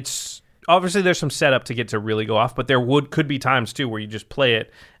 Yeah, and it's obviously there's some setup to get to really go off, but there could be times too where you just play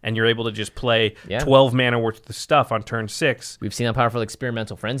it and you're able to just play 12 mana worth of stuff on turn 6. We've seen how powerful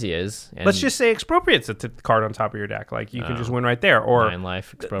Experimental Frenzy is. And let's just say Expropriate's a card on top of your deck. Like you can just win right there. Or 9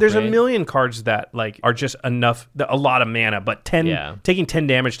 life, there's a million cards that like are just enough, a lot of mana, but taking 10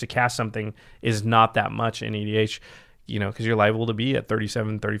 damage to cast something is not that much in EDH. Because you're liable to be at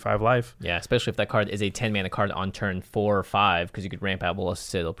 37, 35 life. Yeah, especially if that card is a 10 mana card on turn 4 or 5, because you could ramp out Bolas's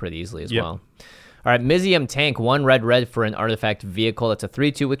Citadel pretty easily as well. All right, Mizium Tank, 1 red for an artifact vehicle. That's a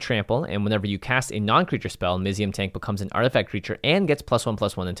 3/2 with trample, and whenever you cast a non-creature spell, Mizium Tank becomes an artifact creature and gets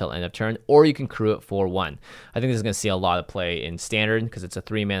 +1/+1 until end of turn, or you can crew it for 1. I think this is going to see a lot of play in Standard, because it's a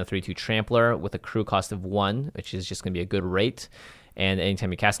 3 mana 3/2 trampler with a crew cost of 1, which is just going to be a good rate, and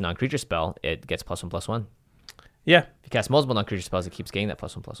anytime you cast a non-creature spell, it gets +1/+1. Yeah. If you cast multiple non-creature spells, it keeps getting that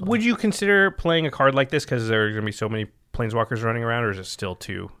 +1/+1. Would you consider playing a card like this? Because there are going to be so many planeswalkers running around, or is it still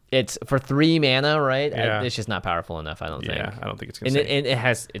 2? It's for 3 mana, right? Yeah. It's just not powerful enough, I don't think. Yeah, I don't think it's going to And it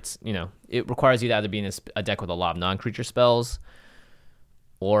has, it's, you know, it requires you to either be in a deck with a lot of non-creature spells,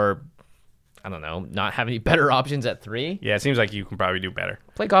 or, I don't know, not have any better options at 3. Yeah, it seems like you can probably do better.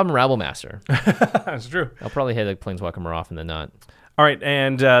 Play Goblin Rabblemaster. That's true. I'll probably hit a planeswalker more often than not. All right,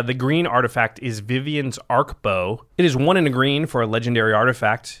 and the green artifact is Vivian's Arcbow. It is 1 in a green for a legendary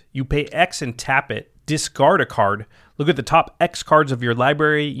artifact. You pay X and tap it, discard a card. Look at the top X cards of your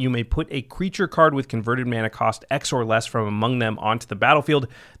library. You may put a creature card with converted mana cost X or less from among them onto the battlefield.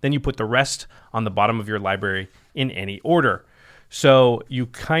 Then you put the rest on the bottom of your library in any order. So you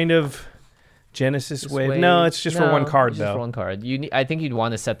kind of... Genesis Wave? No, it's just for 1 card, though. Just for 1 card. I think you'd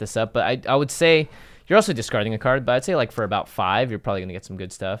want to set this up, but I would say... You're also discarding a card, but I'd say like for about 5, you're probably going to get some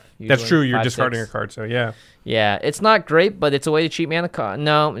good stuff. Usually. That's true. You're 5, discarding 6. a card, so yeah. Yeah, it's not great, but it's a way to cheat mana cost.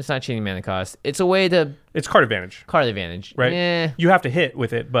 No, it's not cheating mana cost. It's a way to... It's card advantage. Card advantage. Right? Yeah. You have to hit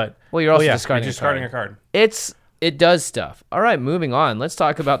with it, but... Well, you're also discarding discarding a card. It does stuff. All right, moving on. Let's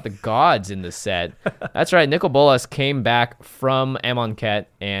talk about the gods in this set. That's right. Nicol Bolas came back from Amonkhet,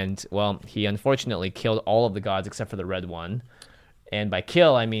 and, well, he unfortunately killed all of the gods except for the red one. And by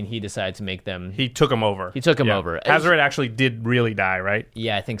kill, I mean he decided to make them... He took them over. over. Hazoret actually did really die, right?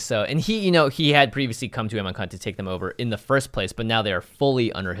 Yeah, I think so. And he had previously come to Amonkhet to take them over in the first place, but now they are fully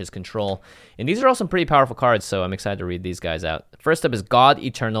under his control. And these are all some pretty powerful cards, so I'm excited to read these guys out. First up is God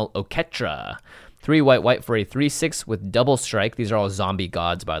Eternal Oketra. 3 white for a 3/6 with double strike. These are all zombie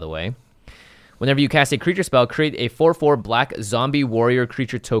gods, by the way. Whenever you cast a creature spell, create a 4/4 black zombie warrior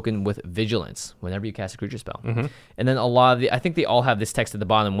creature token with vigilance. Whenever you cast a creature spell. Mm-hmm. And then I think they all have this text at the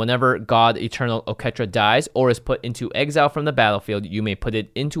bottom. Whenever God Eternal Oketra dies or is put into exile from the battlefield, you may put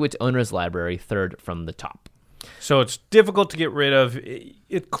it into its owner's library, 3rd from the top. So it's difficult to get rid of.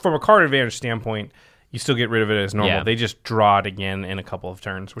 From a card advantage standpoint, you still get rid of it as normal. Yeah. They just draw it again in a couple of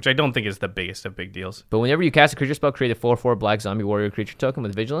turns, which I don't think is the biggest of big deals. But whenever you cast a creature spell, create a 4/4 black zombie warrior creature token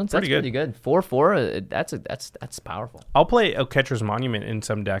with vigilance. That's pretty good. 4/4. That's powerful. I'll play Oketra's Monument in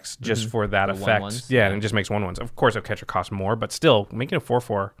some decks just for that effect. 1/1s. Yeah, and it just makes 1/1s. Of course, Oketra costs more, but still, making a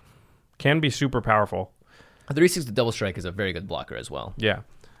 4/4 can be super powerful. A 3/6 with double strike is a very good blocker as well. Yeah.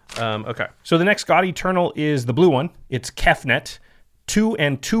 Okay. So the next God Eternal is the blue one. It's Kefnet. 2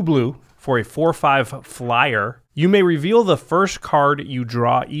 and 2 blue for a 4/5 flyer. You may reveal the first card you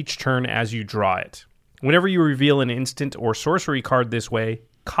draw each turn as you draw it. Whenever you reveal an instant or sorcery card this way,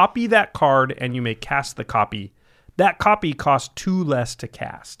 copy that card and you may cast the copy. That copy costs 2 less to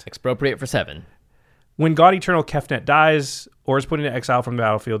cast. Expropriate for 7. When God Eternal Kefnet dies or is put into exile from the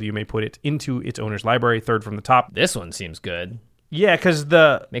battlefield, you may put it into its owner's library, 3rd from the top. This one seems good. Yeah, because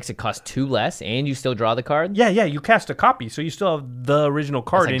makes it cost 2 less, and you still draw the card. Yeah, you cast a copy, so you still have the original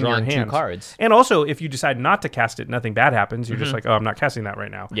card in your hand. 2 cards. And also, if you decide not to cast it, nothing bad happens. You're just like, oh, I'm not casting that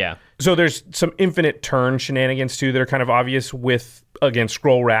right now. Yeah. So there's some infinite turn shenanigans too that are kind of obvious with, again,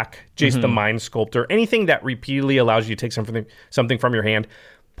 Scroll Rack, Jace the Mind Sculptor, anything that repeatedly allows you to take something from your hand,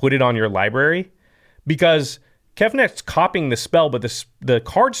 put it on your library, because Kefnet's copying the spell, but the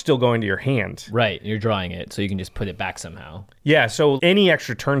card's still going to your hand. Right, you're drawing it, so you can just put it back somehow. Yeah, so any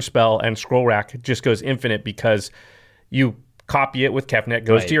extra turn spell and Scroll Rack just goes infinite because you copy it with Kefnet,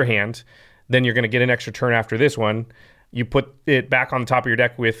 goes to your hand, then you're going to get an extra turn after this one. You put it back on the top of your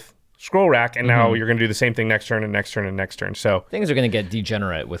deck with Scroll Rack, and now you're going to do the same thing next turn and next turn and next turn. So things are going to get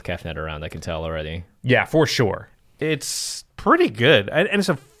degenerate with Kefnet around, I can tell already. Yeah, for sure. It's pretty good, and it's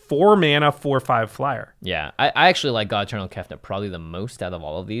a 4 mana, 4/5 flyer. Yeah, I actually like God Eternal Kefnet probably the most out of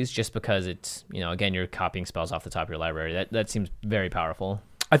all of these, just because it's, again, you're copying spells off the top of your library. That seems very powerful.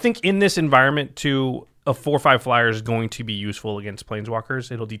 I think in this environment, too, a 4/5 flyer is going to be useful against planeswalkers.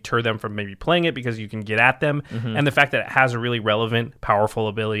 It'll deter them from maybe playing it because you can get at them, and the fact that it has a really relevant, powerful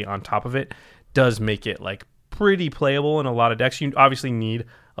ability on top of it does make it pretty playable in a lot of decks. You obviously need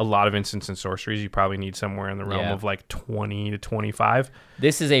a lot of instants and sorceries. You probably need somewhere in the realm of 20 to 25.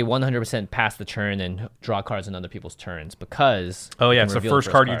 This is a 100% pass the turn and draw cards on other people's turns because... Oh, yeah, it's the first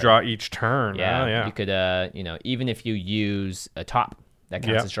card you draw each turn. Yeah, oh, yeah. You could, even if you use a top, that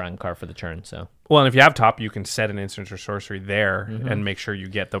counts as drawing a card for the turn. So, well, and if you have top, you can set an instant or sorcery there and make sure you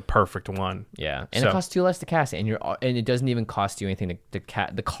get the perfect one. Yeah, and it costs 2 less to cast, and it doesn't even cost you anything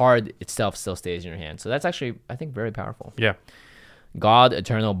the card itself still stays in your hand. So that's actually, I think, very powerful. Yeah. God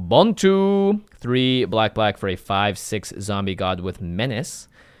Eternal Bontu, 3 black for a 5/6 zombie god with menace.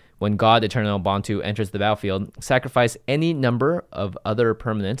 When God Eternal Bontu enters the battlefield, sacrifice any number of other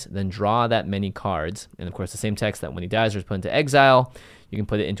permanents, then draw that many cards. And of course, the same text that when he dies or is put into exile, you can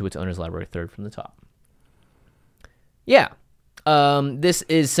put it into its owner's library, 3rd from the top. Yeah, This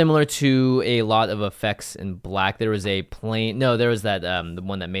is similar to a lot of effects in black. There was a plain... No, there was that the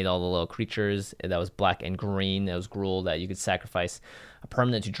one that made all the little creatures. That was black and green. That was Gruul, that you could sacrifice a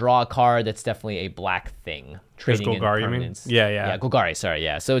permanent to draw a card. That's definitely a black thing. Trading Golgari, you mean? Yeah. Yeah, Golgari, sorry,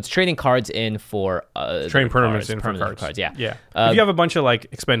 yeah. So it's trading cards in for... trading permanents in for cards. Yeah. If you have a bunch of, like,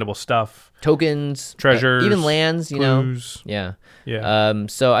 expendable stuff... Tokens. Treasures. Even lands, clues, Yeah. Yeah.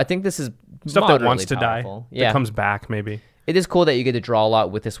 So I think this is stuff that wants to powerful. die. That comes back, maybe. It is cool that you get to draw a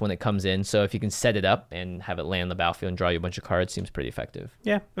lot with this when it comes in. So if you can set it up and have it land on the battlefield and draw you a bunch of cards, seems pretty effective.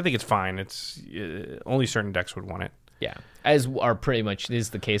 Yeah, I think it's fine. It's only certain decks would want it. Yeah, as are pretty much is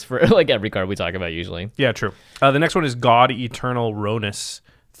the case for like every card we talk about usually. Yeah, true. The next one is God Eternal Ronus,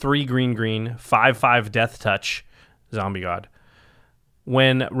 3 green, 5/5 Death Touch, Zombie God.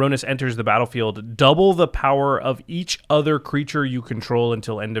 When Ronus enters the battlefield, double the power of each other creature you control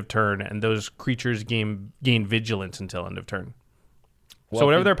until end of turn, and those creatures gain vigilance until end of turn. So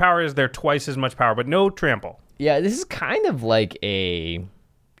whatever their power is, they're twice as much power, but no trample. Yeah, this is kind of like a,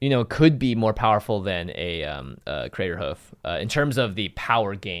 could be more powerful than a Craterhoof in terms of the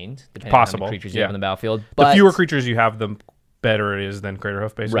power gained, depending on how many creatures you have on the battlefield. But the fewer creatures you have, the better it is than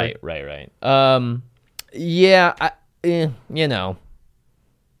Craterhoof, basically. Right.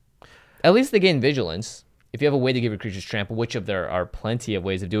 At least they gain vigilance. If you have a way to give your creatures trample, which of there are plenty of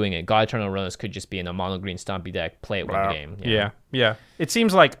ways of doing it, God Eternal Ronus could just be in a mono green stompy deck, play it win the game. Yeah. It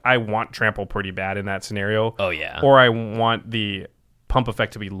seems like I want trample pretty bad in that scenario. Oh yeah. Or I want the pump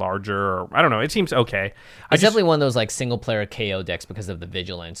effect to be larger, or I don't know. It seems okay. It's definitely one of those like single player KO decks because of the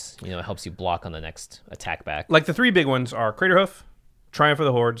vigilance. It helps you block on the next attack back. Like the 3 big ones are Craterhoof, Triumph of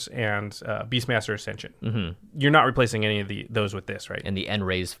the Hordes, and Beastmaster Ascension. Mm-hmm. You're not replacing any of those with this, right? And the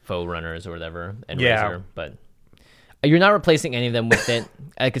End-Raze Foe Runners or whatever. End-Razor, but you're not replacing any of them with it.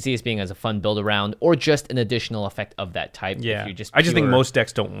 I could see this being as a fun build around, or just an additional effect of that type. Yeah, I just think most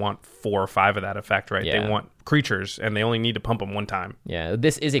decks don't want 4 or 5 of that effect, right? Yeah. They want creatures, and they only need to pump them one time. Yeah,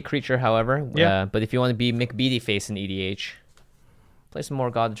 this is a creature, however. Yeah. But if you want to be McBeady face in EDH, play some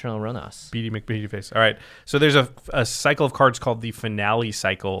more God Eternal Ronus. Beady McBeady face. All right. So there's a cycle of cards called the Finale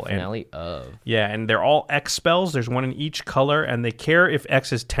Cycle. Yeah, and they're all X spells. There's one in each color, and they care if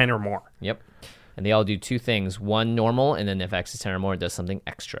X is 10 or more. Yep. And they all do 2 things. One normal, and then if X is 10 or more, it does something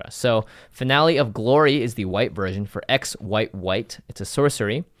extra. So Finale of Glory is the white version for X white. It's a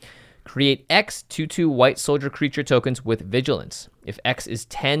sorcery. Create X 2/2 white soldier creature tokens with vigilance. If X is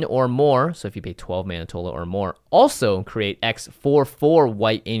 10 or more, so if you pay 12 mana total or more, also create X 4/4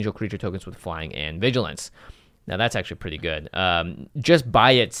 white angel creature tokens with flying and vigilance. Now that's actually pretty good. Just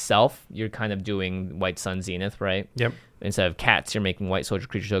by itself, you're kind of doing White Sun Zenith, right? Yep. Instead of cats, you're making white soldier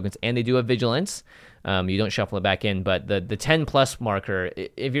creature tokens, and they do have vigilance. You don't shuffle it back in, but the 10 plus marker,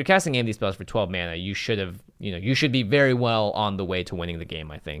 if you're casting AMD spells for 12 mana, you should be very well on the way to winning the game,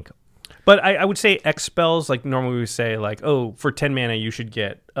 I think. But I would say X spells, like normally we would say, like, oh, for 10 mana you should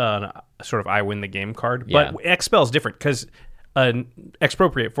get sort of I win the game card. Yeah. But X spell is different because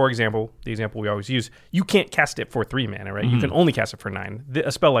Expropriate, for example, the example we always use, you can't cast it for 3 mana, right? Mm-hmm. You can only cast it for 9.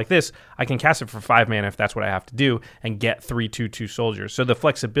 A spell like this, I can cast it for 5 mana if that's what I have to do and get 3 2/2 soldiers. So the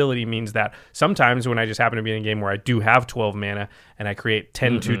flexibility means that sometimes when I just happen to be in a game where I do have 12 mana and I create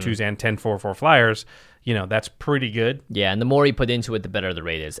 10 2/2s and 10 4/4 flyers, that's pretty good. Yeah, and the more you put into it, the better the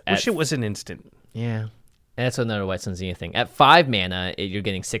rate is. Wish it was an instant. Yeah. And that's another White Sun Zenith thing. At 5 mana, you're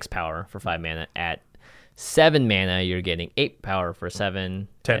getting 6 power for 5 mana. At 7 mana, you're getting 8 power for 7.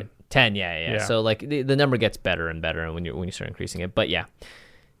 10. 10, yeah. So like the number gets better and better when you start increasing it. But yeah,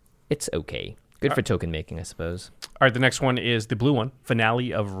 it's okay. Good for token making, I suppose. All right, the next one is the blue one,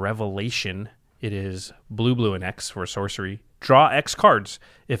 Finale of Revelation. It is blue, and X for sorcery. Draw X cards.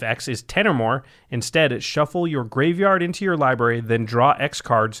 If X is 10 or more, instead shuffle your graveyard into your library, then draw X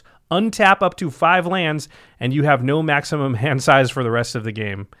cards, untap up to 5 lands, and you have no maximum hand size for the rest of the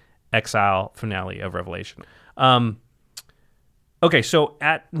game. Exile Finale of Revelation. Okay, so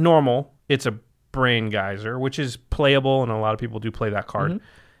at normal, it's a Brain Geyser, which is playable, and a lot of people do play that card. Mm-hmm.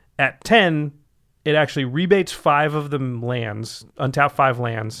 At 10, it actually rebates 5 of the lands, untap 5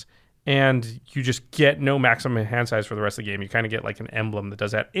 lands, and you just get no maximum hand size for the rest of the game. You kind of get like an emblem that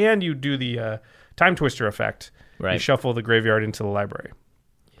does that. And you do the Time Twister effect. Right. You shuffle the graveyard into the library.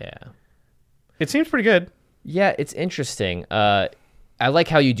 Yeah. It seems pretty good. Yeah, it's interesting. I like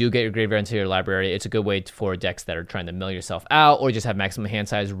how you do get your graveyard into your library. It's a good way for decks that are trying to mill yourself out or just have maximum hand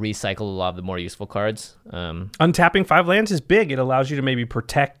size, recycle a lot of the more useful cards. Untapping 5 lands is big. It allows you to maybe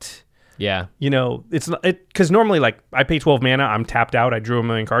protect... Yeah. It's not because normally, like, I pay 12 mana, I'm tapped out, I drew a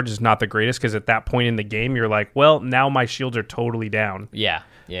million cards. It's not the greatest because at that point in the game, you're like, well, now my shields are totally down. Yeah.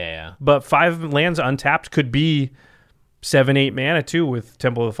 But 5 lands untapped could be 7-8 mana too with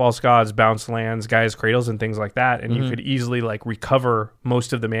Temple of the False Gods, Bounce Lands, Gaia's Cradles, and things like that. And you could easily like recover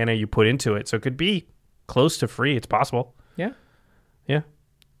most of the mana you put into it. So it could be close to free. It's possible. Yeah. Yeah.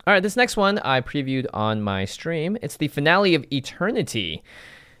 All right, this next one I previewed on my stream. It's the Finale of Eternity.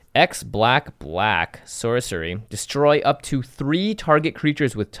 X black sorcery. Destroy up to 3 target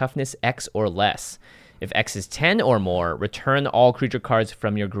creatures with toughness X or less. If X is 10 or more, return all creature cards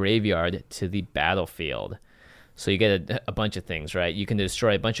from your graveyard to the battlefield. So you get a bunch of things, right? You can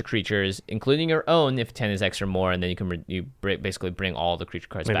destroy a bunch of creatures, including your own, if 10 is X or more, and then you can basically bring all the creature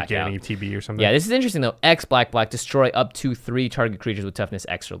cards back out. Maybe get an ETB or something. Yeah, this is interesting, though. X black, destroy up to 3 target creatures with toughness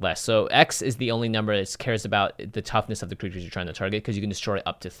X or less. So X is the only number that cares about the toughness of the creatures you're trying to target, because you can destroy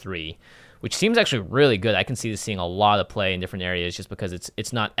up to 3, which seems actually really good. I can see this seeing a lot of play in different areas just because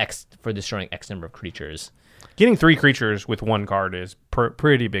it's not X for destroying X number of creatures. Getting 3 creatures with 1 card is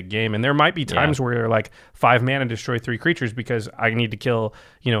pretty big game, and there might be times where you're like 5 mana destroy 3 creatures because I need to kill,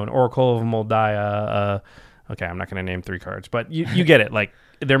 an Oracle of Moldiah. Okay, I'm not going to name 3 cards, but you get it. Like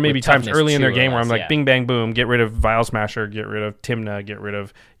there may be times early in their game where I'm like, bing bang boom, get rid of Vile Smasher, get rid of Tymna, get rid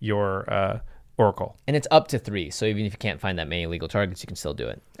of your Oracle. And it's up to 3, so even if you can't find that many legal targets, you can still do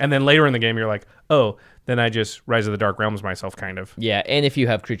it. And then later in the game, you're like, oh, then I just Rise of the Dark Realms myself, kind of. Yeah, and if you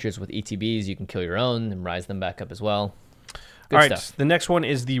have creatures with ETBs, you can kill your own and rise them back up as well. Good All right, stuff. The next one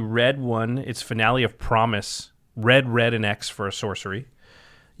is the red one. It's Finale of Promise. Red, and X for a sorcery.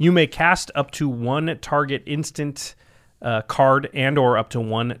 You may cast up to 1 target instant card and or up to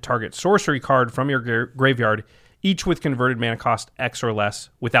 1 target sorcery card from your graveyard, each with converted mana cost X or less,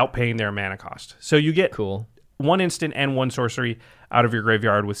 without paying their mana cost. So you get 1 instant and 1 sorcery out of your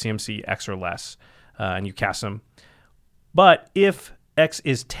graveyard with CMC X or less, and you cast them. But if X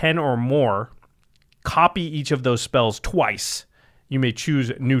is 10 or more, copy each of those spells twice. You may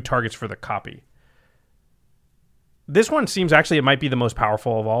choose new targets for the copy. This one seems actually it might be the most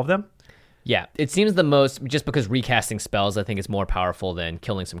powerful of all of them. Yeah, it seems the most, just because recasting spells, I think, is more powerful than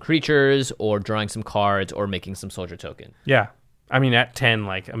killing some creatures or drawing some cards or making some soldier token. Yeah. I mean, at 10,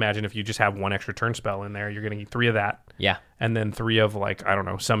 like, imagine if you just have 1 extra turn spell in there, you're going to get 3 of that. Yeah. And then 3 of, like, I don't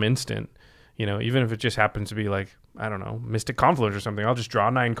know, some instant. Even if it just happens to be, like, I don't know, Mystic Confluence or something, I'll just draw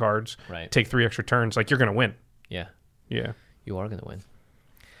 9 cards, take 3 extra turns. Like, you're going to win. Yeah. Yeah. You are going to win.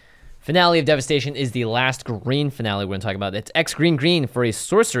 Finale of Devastation is the last green finale we're going to talk about. It's X green for a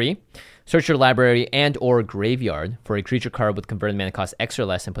sorcery. Search your library and or graveyard for a creature card with converted mana cost X or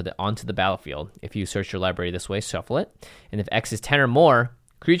less and put it onto the battlefield. If you search your library this way, shuffle it. And if X is 10 or more,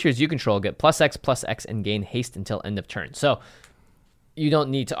 creatures you control get +X and gain haste until end of turn. So you don't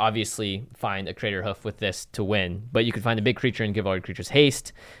need to obviously find a Craterhoof with this to win, but you can find a big creature and give all your creatures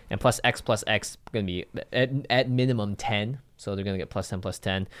haste. And +X going to be at minimum 10. So they're going to get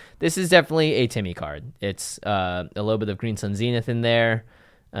 +10/+10. This is definitely a Timmy card. It's a little bit of Green Sun Zenith in there.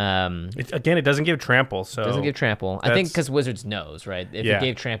 It doesn't give trample. So it doesn't give trample. I think because Wizards knows, right? If Yeah. it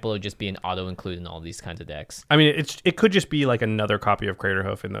gave trample, it would just be an auto-include in all these kinds of decks. I mean, it could just be like another copy of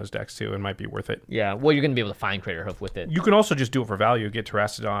Craterhoof in those decks too. It might be worth it. Yeah, well, you're going to be able to find Craterhoof with it. You can also just do it for value, get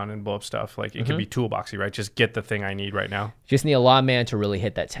Terrastodon and blow up stuff. Like, it could be toolboxy, right? Just get the thing I need right now. Just need a lot of mana to really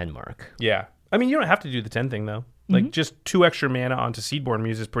hit that 10 mark. Yeah. I mean, you don't have to do the 10 thing, though. Like, just 2 extra mana onto Seedborn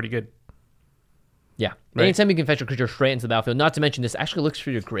Muse is pretty good. Yeah. Right. Anytime you can fetch a creature straight into the battlefield, not to mention this actually looks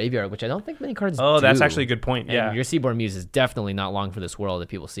through your graveyard, which I don't think many cards do. Oh, that's actually a good point. And Yeah. your Seedborn Muse is definitely not long for this world if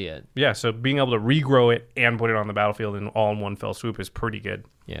people see it. Yeah, so being able to regrow it and put it on the battlefield all in one fell swoop is pretty good.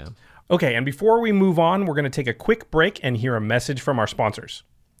 Yeah. Okay, and before we move on, we're going to take a quick break and hear a message from our sponsors.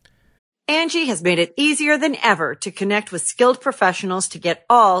 Angie has made it easier than ever to connect with skilled professionals to get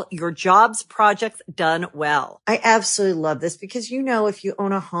all your jobs projects done well. I absolutely love this because, if you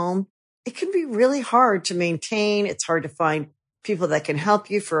own a home, it can be really hard to maintain. It's hard to find people that can help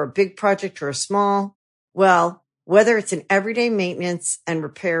you for a big project or a small. Well, whether it's in everyday maintenance and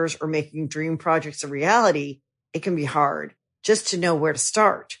repairs or making dream projects a reality, it can be hard just to know where to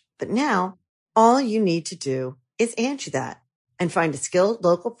start. But now all you need to do is Angie that and find a skilled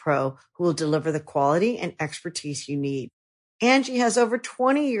local pro who will deliver the quality and expertise you need. Angie has over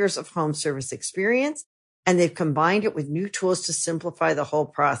 20 years of home service experience, and they've combined it with new tools to simplify the whole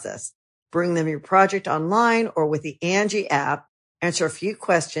process. Bring them your project online or with the Angie app, answer a few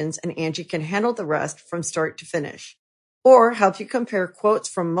questions, and Angie can handle the rest from start to finish. Or help you compare quotes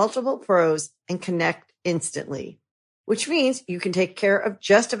from multiple pros and connect instantly, which means you can take care of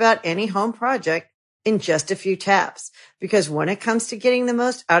just about any home project in just a few taps. Because when it comes to getting the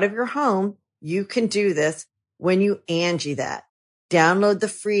most out of your home, you can do this when you Angie that. Download the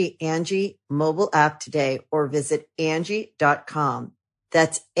free Angie mobile app today or visit Angie.com.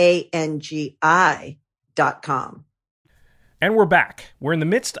 That's ANGI.com. And we're back. We're in the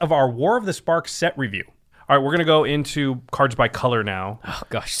midst of our War of the Spark set review. All right, we're going to go into cards by color now. Oh,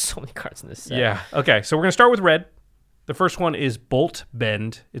 gosh, so many cards in this set. Yeah. Okay, so we're going to start with red. The first one is Bolt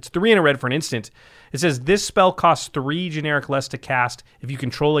Bend. It's 3 in a red for an instant. It says this spell costs 3 generic less to cast if you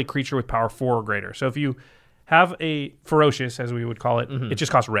control a creature with power 4 or greater. So if you have a ferocious, as we would call it, it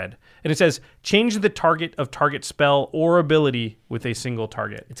just costs red. And it says change the target of target spell or ability with a single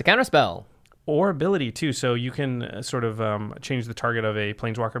target. It's a counter spell. Or ability, too. So you can sort of change the target of a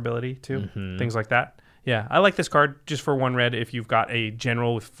Planeswalker ability, too. Things like that. Yeah, I like this card just for 1 red if you've got a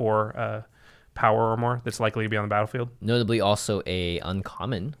general with 4 power or more that's likely to be on the battlefield. Notably also a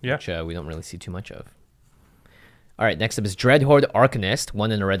uncommon, which we don't really see too much of. All right, next up is Dreadhorde Arcanist,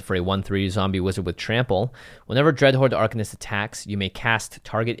 1 in a red for a 1/3 zombie wizard with trample. Whenever Dreadhorde Arcanist attacks, you may cast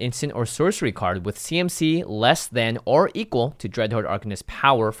target instant or sorcery card with CMC less than or equal to Dreadhorde Arcanist's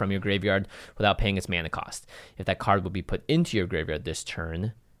power from your graveyard without paying its mana cost. If that card will be put into your graveyard this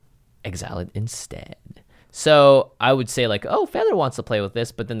turn, exile it instead. So I would say like, oh, Feather wants to play with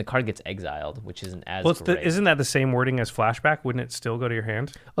this, but then the card gets exiled, which isn't as great. Isn't that the same wording as Flashback? Wouldn't it still go to your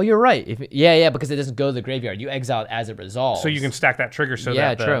hand? Oh, you're right. Yeah, because it doesn't go to the graveyard. You exile it as it resolves. So you can stack that trigger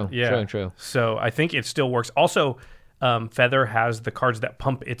true. So I think it still works. Also, Feather has the cards that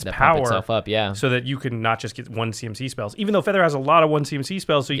pump its power. Pump itself up, yeah. So that you can not just get 1 CMC spells. Even though Feather has a lot of 1 CMC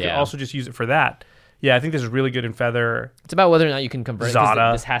spells, so you can also just use it for that. Yeah, I think this is really good in Feather. It's about whether or not you can convert Zada.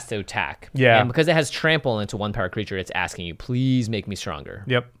 it. This has to attack. Yeah. And because it has trample into 1-power creature, it's asking you, please make me stronger.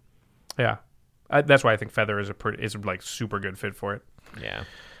 Yep. Yeah. That's why I think Feather is like super good fit for it. Yeah.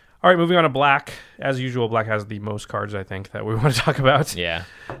 All right, moving on to black. As usual, black has the most cards, I think, that we want to talk about. Yeah.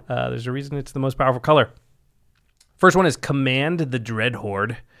 There's a reason it's the most powerful color. First one is Command the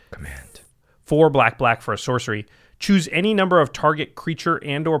Dreadhorde. Command. 4 black for a sorcery. Choose any number of target creature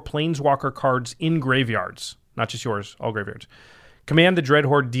and or planeswalker cards in graveyards. Not just yours, all graveyards. Command the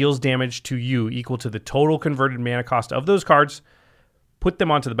Dreadhorde deals damage to you equal to the total converted mana cost of those cards. Put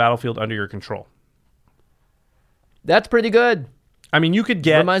them onto the battlefield under your control. That's pretty good. I mean, you could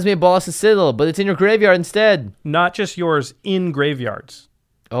get... Reminds me of Bolas' Citadel, but it's in your graveyard instead. Not just yours, in graveyards.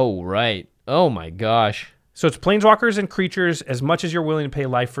 Oh, right. Oh, my gosh. So it's planeswalkers and creatures as much as you're willing to pay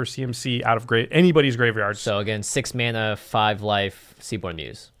life for CMC out of anybody's graveyard. So again, 6 mana, 5 life, Seaborn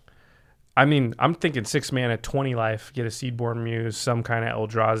Muse. I mean, I'm thinking 6 mana, 20 life, get a Seedborn Muse, some kind of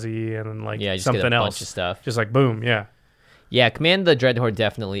Eldrazi, and then just something get a else. Bunch of stuff. Just like boom, yeah. Yeah, Command the Dreadhorde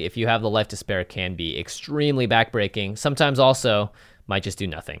definitely, if you have the life to spare, can be extremely backbreaking. Sometimes also might just do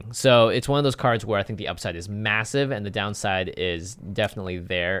nothing. So it's one of those cards where I think the upside is massive and the downside is definitely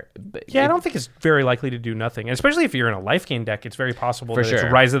there. But I don't think it's very likely to do nothing. And especially if you're in a life gain deck, it's very possible that it's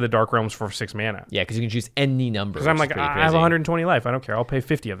Rise of the Dark Realms for 6 mana. Yeah, because you can choose any number. Because I'm like, I have 120 life. I don't care. I'll pay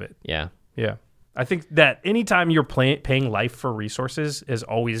 50 of it. Yeah. Yeah. I think that anytime you're paying life for resources has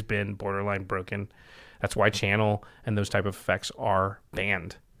always been borderline broken. That's why channel and those type of effects are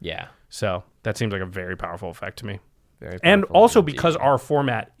banned. Yeah. So that seems like a very powerful effect to me. And also because our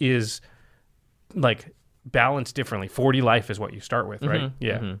format is like balanced differently. 40 life is what you start with, right?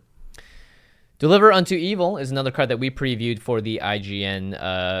 Yeah. Mm-hmm. Deliver Unto Evil is another card that we previewed for the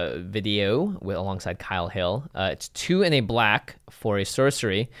IGN video alongside Kyle Hill. It's 2 and a black for a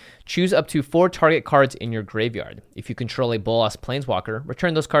sorcery. Choose up to 4 target cards in your graveyard. If you control a Bolas Planeswalker,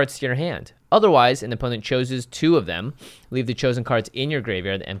 return those cards to your hand. Otherwise, an opponent chooses 2 of them. Leave the chosen cards in your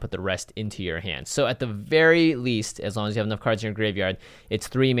graveyard and put the rest into your hand. So at the very least, as long as you have enough cards in your graveyard, it's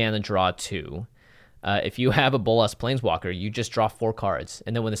 3 mana, draw 2. If you have a Bolas Planeswalker, you just draw 4 cards.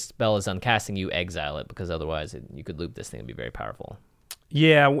 And then when the spell is uncasting, you exile it, because otherwise you could loop this thing and be very powerful.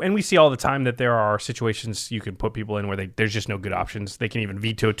 Yeah, and we see all the time that there are situations you can put people in where there's just no good options. They can even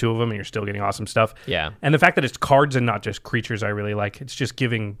veto 2 of them and you're still getting awesome stuff. Yeah. And the fact that it's cards and not just creatures I really like. It's just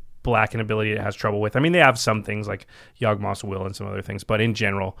giving black an ability it has trouble with. I mean, they have some things like Yawgmoth's Will and some other things, but in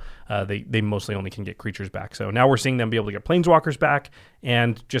general, they mostly only can get creatures back. So now we're seeing them be able to get Planeswalkers back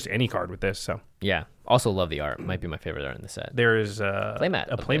and just any card with this. So yeah. Also love the art. Might be my favorite art in the set. There is a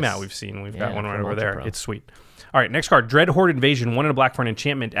playmat we've seen. We've got one right over there. It's sweet. All right, next card, Dreadhorde Invasion, 1 and a black for an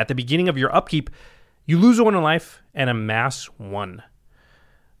enchantment. At the beginning of your upkeep, you lose 1 in life and amass 1.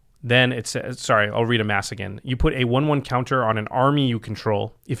 Then it says, I'll read amass again. You put a 1/1 counter on an army you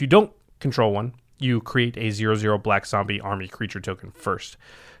control. If you don't control one, you create a 0/0 black zombie army creature token first.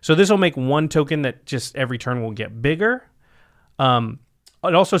 So this will make 1 token that just every turn will get bigger.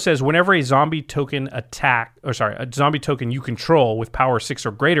 It also says whenever a zombie token a zombie token you control with power 6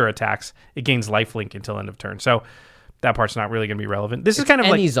 or greater attacks, it gains lifelink until end of turn. So that part's not really going to be relevant. This is kind of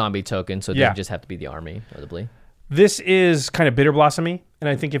any like zombie token, so it doesn't just have to be the army, notably. This is kind of Bitter Blossom-y, and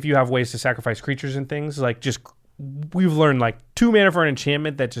I think if you have ways to sacrifice creatures and things, like just we've learned like 2 mana for an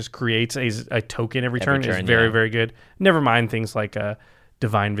enchantment that just creates a token every turn is very, very good. Never mind things like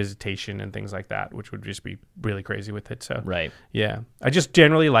Divine Visitation and things like that, which would just be really crazy with it. So right. Yeah. I just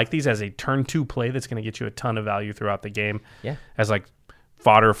generally like these as a turn 2 play that's going to get you a ton of value throughout the game. Yeah. As like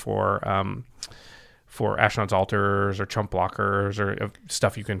fodder for Ashnod's Altars or chump blockers or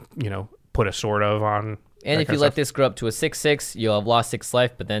stuff you can, put a sword of on. And if you let this grow up to a 6/6, you'll have lost 6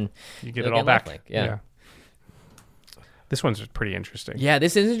 life, but then you get it all back. Lifelink. Yeah. This one's pretty interesting. Yeah,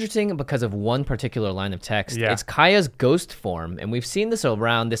 this is interesting because of one particular line of text. Yeah. It's Kaya's ghost form, and we've seen this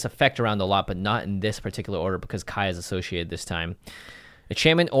effect around a lot, but not in this particular order because Kaya's associated this time.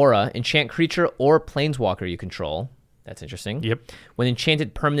 Enchantment Aura, enchant creature or planeswalker you control. That's interesting. Yep. When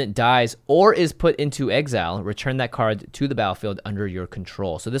enchanted permanent dies or is put into exile, return that card to the battlefield under your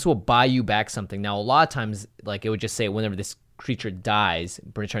control. So this will buy you back something. Now, a lot of times, like it would just say whenever this creature dies,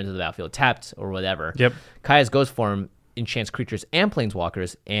 return to the battlefield tapped or whatever. Yep. Kaya's ghost form enchants creatures and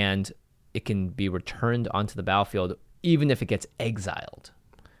planeswalkers, and it can be returned onto the battlefield even if it gets exiled.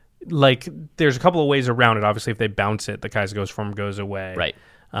 Like, there's a couple of ways around it. Obviously, if they bounce it, the Kaya's ghost form goes away. Right.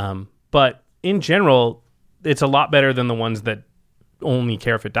 But in general, it's a lot better than the ones that only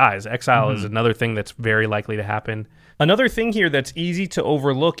care if it dies. Exile is another thing that's very likely to happen. Another thing here that's easy to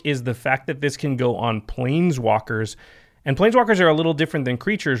overlook is the fact that this can go on planeswalkers. And planeswalkers are a little different than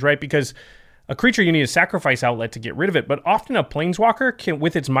creatures, right? Because a creature, you need a sacrifice outlet to get rid of it, but often a planeswalker can,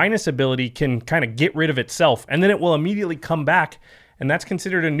 with its minus ability, can kind of get rid of itself, and then it will immediately come back, and that's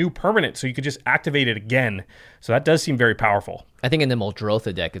considered a new permanent, so you could just activate it again. So that does seem very powerful. I think in the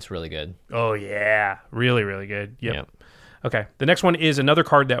Muldrotha deck, it's really good. Oh, yeah. Really, really good. Yep. Okay. The next one is another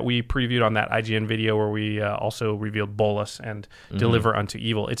card that we previewed on that IGN video where we also revealed Bolas and Deliver Unto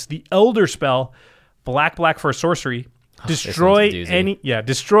Evil. It's the Elder Spell, black for a sorcery. Destroy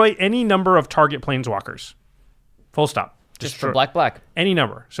any number of target planeswalkers. Full stop. Just for black. Any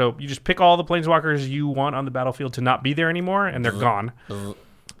number. So you just pick all the planeswalkers you want on the battlefield to not be there anymore, and they're gone.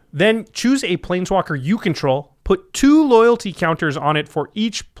 Then choose a planeswalker you control. Put 2 loyalty counters on it for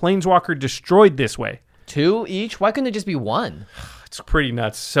each planeswalker destroyed this way. 2 each? Why couldn't it just be 1? It's pretty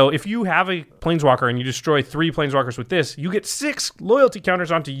nuts. So if you have a planeswalker and you destroy 3 planeswalkers with this, you get 6 loyalty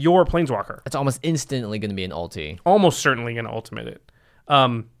counters onto your planeswalker. That's almost instantly going to be an ulti. Almost certainly going to ultimate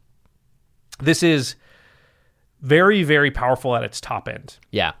it. This is very, very powerful at its top end.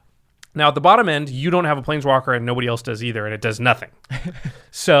 Yeah. Now, at the bottom end, you don't have a planeswalker and nobody else does either, and it does nothing.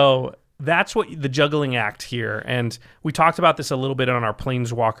 So that's what the juggling act here. And we talked about this a little bit on our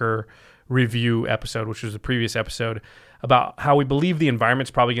planeswalker review episode, which was the previous episode, about how we believe the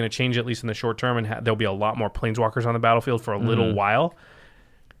environment's probably going to change, at least in the short term, and there'll be a lot more planeswalkers on the battlefield for a little while.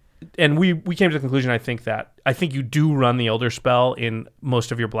 And we came to the conclusion, I think you do run the Elder Spell in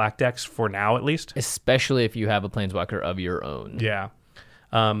most of your black decks for now, at least. Especially if you have a planeswalker of your own. Yeah.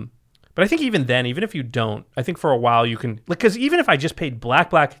 But I think even then, even if you don't, I think for a while you can, because even if I just paid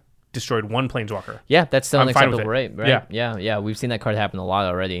black destroyed 1 planeswalker. Yeah, that's still an acceptable rate, right? Yeah. Yeah. We've seen that card happen a lot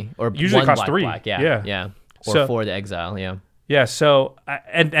already. Or usually it costs 3. Yeah. Or 4 to exile, yeah. Yeah, so,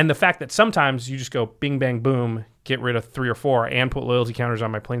 and the fact that sometimes you just go bing, bang, boom, get rid of 3 or 4 and put loyalty counters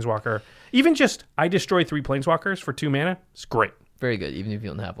on my planeswalker. Even just, I destroy 3 planeswalkers for 2 mana, it's great. Very good, even if you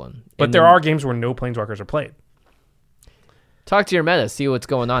don't have one. But there are games where no planeswalkers are played. Talk to your meta, see what's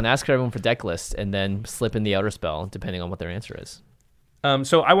going on, ask everyone for deck lists, and then slip in the Elder Spell, depending on what their answer is.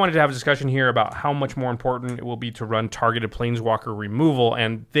 So I wanted to have a discussion here about how much more important it will be to run targeted planeswalker removal,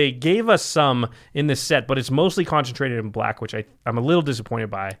 and they gave us some in this set, but it's mostly concentrated in black, which I'm a little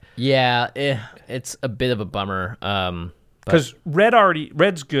disappointed by. Yeah, it's a bit of a bummer. Because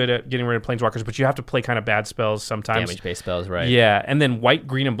red's good at getting rid of planeswalkers, but you have to play kind of bad spells sometimes. Damage-based spells, right? Yeah, and then white,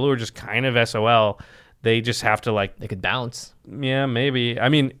 green, and blue are just kind of SOL. They just have to They could bounce. Yeah, maybe. I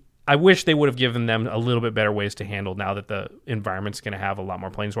mean, I wish they would have given them a little bit better ways to handle now that the environment's going to have a lot more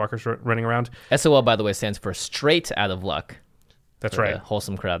planeswalkers running around. SOL, by the way, stands for straight out of luck. That's right.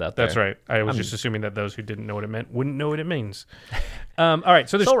 Wholesome crowd out there. That's right. I was just assuming that those who didn't know what it meant wouldn't know what it means. All right.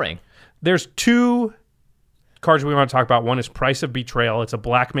 So there's 2 cards we want to talk about. One is Price of Betrayal. It's a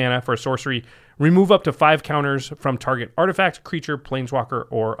black mana for a sorcery. Remove up to 5 counters from target artifact, creature, planeswalker,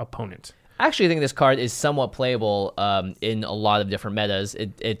 or opponent. I actually think this card is somewhat playable in a lot of different metas.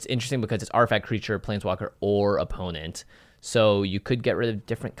 It's interesting because it's artifact, creature, planeswalker, or opponent. So you could get rid of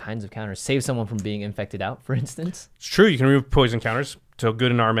different kinds of counters. Save someone from being infected out, for instance. It's true. You can remove poison counters. So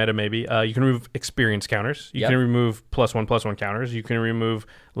good in our meta, maybe. You can remove experience counters. You can remove +1/+1 counters. You can remove,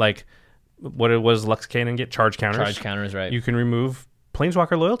 like, what it was Lux Cannon get? Charge counters. Charge counters, right. You can remove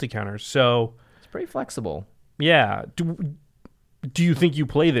planeswalker loyalty counters. So it's pretty flexible. Yeah. Do you think you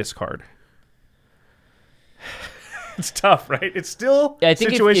play this card? It's tough, right? It's still I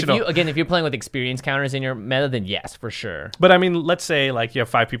think situational. if you're playing with experience counters in your meta, then yes, for sure. But I mean, let's say like you have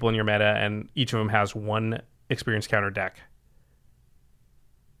 5 people in your meta and each of them has 1 experience counter deck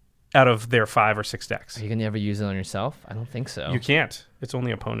out of their 5 or 6 decks. Are you gonna ever use it on yourself? I don't think so. You can't. It's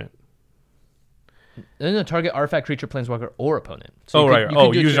only opponent. No, target artifact, creature, planeswalker, or opponent. So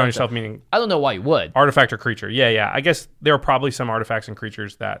Use it on yourself, meaning I don't know why you would. artifact or creature. Yeah. I guess there are probably some artifacts and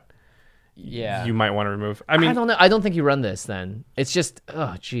creatures that you might want to remove. I mean, I don't know. I don't think you run this then. It's just,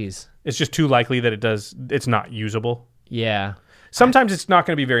 oh, geez. It's just too likely that it's not usable. Yeah. Sometimes it's not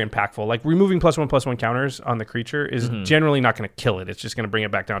going to be very impactful. Like removing +1/+1 counters on the creature is generally not going to kill it. It's just going to bring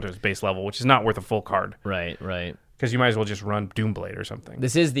it back down to its base level, which is not worth a full card. Right. Because you might as well just run Doomblade or something.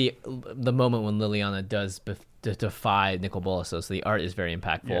 This is the moment when Liliana does defy Nicol Bolassos, so the art is very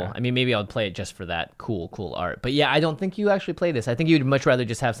impactful. Yeah. I mean, maybe I would play it just for that cool art. But yeah, I don't think you actually play this. I think you'd much rather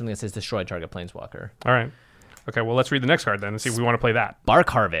just have something that says destroy target planeswalker. All right. Okay, well, let's read the next card then and see if we want to play that. Bark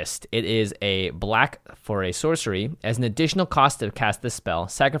Harvest. It is a black for a sorcery. As an additional cost to cast this spell,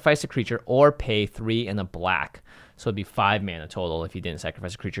 sacrifice a creature or pay 3 and a black. So it'd be 5 mana total if you didn't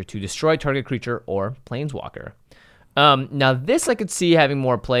sacrifice a creature to destroy target creature or planeswalker. Now this I could see having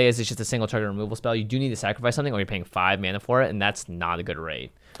more play as it's just a single target removal spell. You do need to sacrifice something or you're paying 5 mana for it, and that's not a good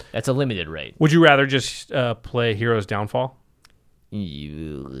rate. That's a limited rate. Would you rather just play Hero's Downfall?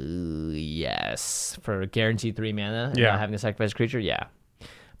 Yes. For guaranteed 3 mana and Yeah. not having to sacrifice a creature, yeah.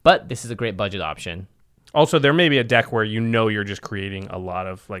 But this is a great budget option. Also, there may be a deck where you're just creating a lot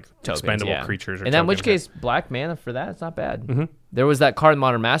of like Tokens, expendable yeah. creatures. Or and in which tokens. case, black mana for that, it's not bad. Mm-hmm. There was that card in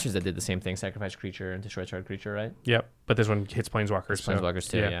Modern Masters that did the same thing, sacrifice creature and destroy target creature, right? Yep, but this one hits Planeswalkers. Planeswalkers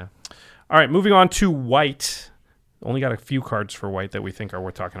too, yeah. All right, moving on to white. Only got a few cards for white that we think are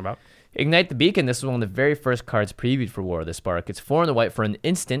worth talking about. Ignite the Beacon. This is one of the very first cards previewed for War of the Spark. It's 4 in the white for an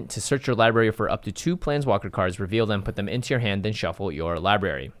instant to search your library for up to 2 Planeswalker cards, reveal them, put them into your hand, then shuffle your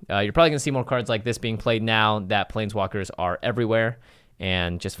library. You're probably going to see more cards like this being played now that Planeswalkers are everywhere,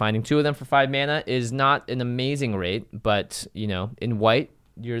 and just finding 2 of them for 5 mana is not an amazing rate, but, in white,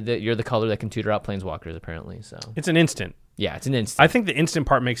 you're the color that can tutor out Planeswalkers, apparently. So It's an instant. Yeah, it's an instant. I think the instant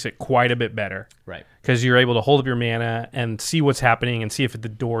part makes it quite a bit better. Right. Because you're able to hold up your mana and see what's happening and see if the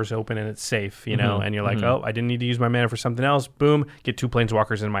door's open and it's safe, and you're like, oh, I didn't need to use my mana for something else. Boom, get 2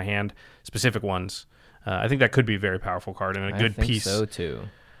 Planeswalkers in my hand, specific ones. I think that could be a very powerful card and a good piece. I think so, too.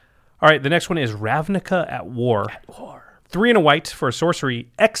 All right, the next one is Ravnica at War. 3 and a white for a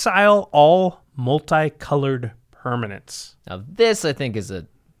sorcery. Exile all multicolored permanents. Now, this, I think, is a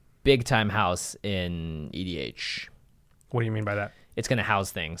big-time house in EDH. What do you mean by that? It's going to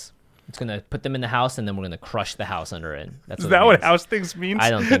house things. It's going to put them in the house, and then we're going to crush the house under it. Is that what house things means? I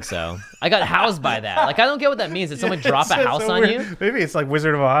don't think so. I got housed by that. Like, I don't get what that means. Did someone drop a house on you? Maybe it's like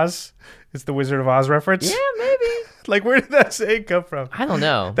Wizard of Oz. It's the Wizard of Oz reference. Yeah, maybe. Like, where did that saying come from? I don't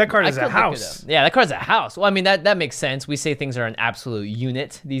know. That card is a house. Yeah, that card's a house. Well, I mean, that makes sense. We say things are an absolute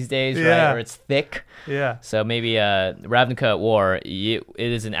unit these days, right? Or it's thick. Yeah. So maybe Ravnica at War, it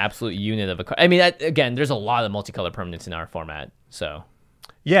is an absolute unit of a card. I mean, again, there's a lot of multicolored permanents in our format. So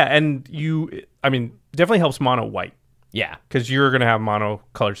yeah, and definitely helps mono white. Yeah, because you're gonna have mono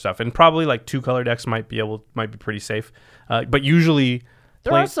colored stuff, and probably like 2 color decks might be pretty safe. But usually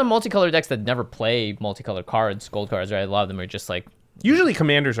there are some multicolored decks that never play multicolored cards, gold cards, right? A lot of them are just like. Usually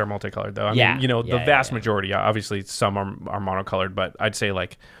commanders are multicolored though. I mean, the vast majority. Obviously, some are monocolored, but I'd say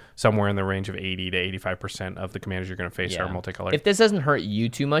like somewhere in the range of 80 to 85% of the commanders you're gonna face are multicolored. If this doesn't hurt you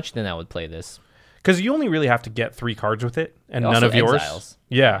too much, then I would play this. Because you only really have to get 3 cards with it, and none of yours. Exiles.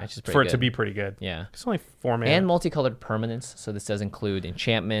 Yeah, for it to be pretty good. Yeah. It's only 4 mana. And multicolored permanents, so this does include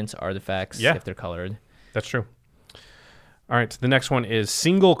enchantments, artifacts, if they're colored. That's true. All right, the next one is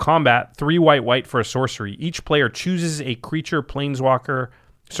single combat, 3 white for a sorcery. Each player chooses a creature or planeswalker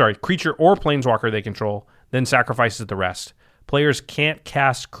they control, then sacrifices the rest. Players can't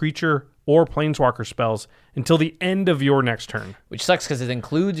cast creature or planeswalker spells until the end of your next turn. Which sucks because it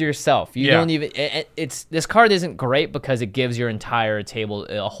includes yourself. You don't even. This card isn't great because it gives your entire table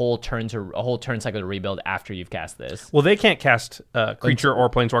a whole turn cycle to rebuild after you've cast this. Well, they can't cast creature or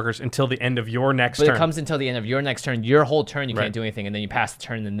planeswalkers until the end of your next turn. But it comes until the end of your next turn. Your whole turn you can't do anything, and then you pass the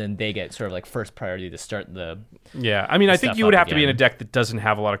turn, and then they get sort of like first priority to start the. Yeah, I mean, I think you would have to be in a deck that doesn't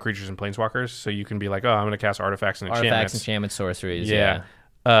have a lot of creatures and planeswalkers, so you can be like, oh, I'm going to cast artifacts and enchantments. Enchantments, sorceries. Yeah.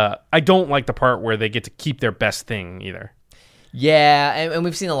 I don't like the part where they get to keep their best thing either. Yeah, and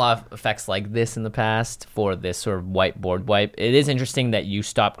we've seen a lot of effects like this in the past for this sort of white board wipe. It is interesting that you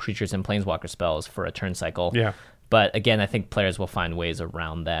stop creatures and planeswalker spells for a turn cycle. Yeah. But again, I think players will find ways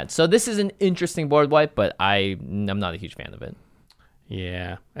around that. So this is an interesting board wipe, but I'm not a huge fan of it.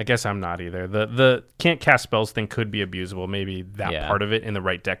 Yeah, I guess I'm not either. The can't cast spells thing could be abusable. Maybe that part of it in the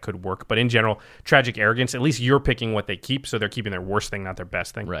right deck could work. But in general, Tragic Arrogance, at least you're picking what they keep, so they're keeping their worst thing, not their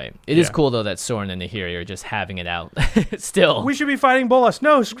best thing. Right. It is cool, though, that Soren and Nahiri are just having it out still. We should be fighting Bolas.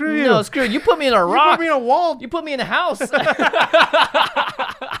 No, screw you. No, screw you. You put me in a rock. You put me in a wall. You put me in a house.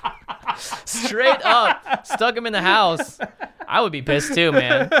 Straight up. Stuck him in the house. I would be pissed too,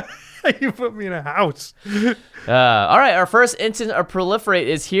 man. You put me in a house. All right, our first instant of Proliferate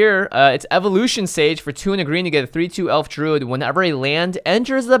is here. It's Evolution Sage for 2 and a green to get a 3/2 Elf Druid. Whenever a land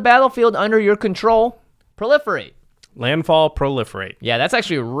enters the battlefield under your control, proliferate. Landfall, proliferate. Yeah, that's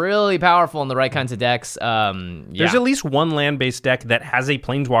actually really powerful in the right kinds of decks. There's at least one land-based deck that has a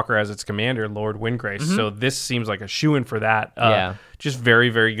Planeswalker as its commander, Lord Windgrace. So this seems like a shoo-in for that. Just very,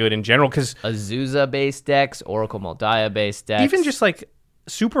 very good in general. Because Azusa-based decks, Oracle Moldiah-based decks. Even just like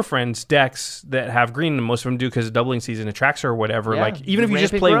Super Friends decks that have green, and most of them do because of Doubling Season attracts or whatever. Yeah, like even if you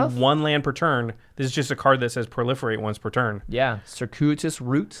just play growth. one land per turn, this is just a card that says proliferate once per turn. Yeah, Circuitous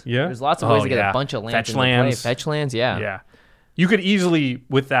Root. Yeah. There's lots of ways to get a bunch of lands Fetch into lands. play. Fetch lands, yeah. Yeah. You could easily,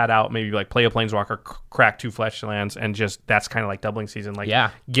 with that out, maybe like play a Planeswalker, crack 2 Fetch lands, and just that's kind of like Doubling Season. Like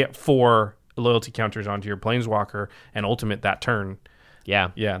get 4 loyalty counters onto your Planeswalker and ultimate that turn.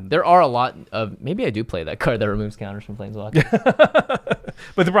 Yeah. Yeah. There are a lot of... Maybe I do play that card that removes counters from Planeswalker.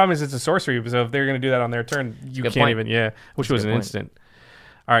 But the problem is it's a sorcery, so if they're going to do that on their turn, you can't even... Yeah, which was an instant.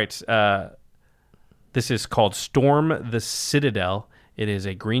 All right. This is called Storm the Citadel. It is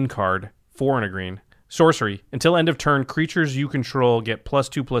a green card, 4 and a green. Sorcery. Until end of turn, creatures you control get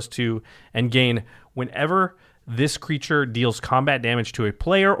 +2/+2 and gain whenever this creature deals combat damage to a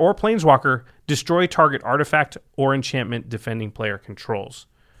player or Planeswalker, destroy target artifact or enchantment defending player controls.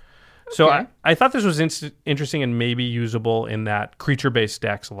 So I thought this was interesting and maybe usable in that creature-based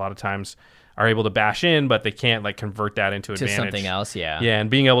decks a lot of times are able to bash in, but they can't like convert that into advantage. To something else, Yeah, and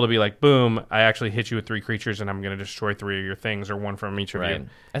being able to be like, boom, I actually hit you with 3 creatures and I'm going to destroy 3 of your things or 1 from each of you.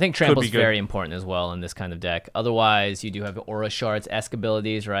 I think Trample's very important as well in this kind of deck. Otherwise, you do have Aura Shards-esque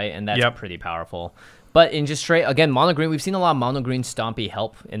abilities, right? And that's pretty powerful. But in just straight, again, mono green, we've seen a lot of mono green stompy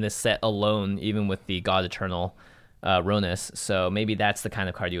help in this set alone, even with the God Eternal Ronus. So maybe that's the kind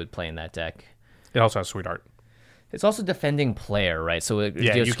of card you would play in that deck. It also has Sweetheart. It's also defending player, right? So it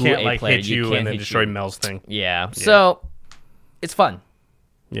you can't like hit you and then destroy Mel's thing. Yeah, so it's fun.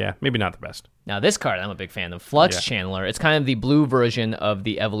 Yeah, maybe not the best. Now this card I'm a big fan of, Flux Channeler. It's kind of the blue version of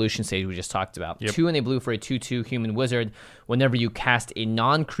the Evolution Sage we just talked about. 2 and a blue for a 2/2 human wizard. Whenever you cast a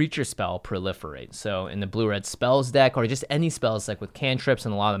non-creature spell, proliferate. So in the blue-red spells deck, or just any spells like with cantrips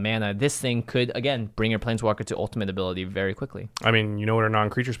and a lot of mana, this thing could, again, bring your Planeswalker to ultimate ability very quickly. I mean, you know what are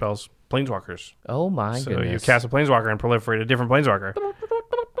non-creature spells? Planeswalkers. Oh my goodness. So you cast a Planeswalker and proliferate a different Planeswalker.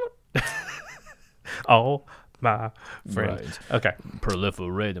 Oh my friend. Right. Okay.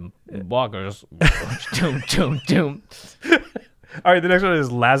 Proliferate and walkers. Doom. All right, the next one is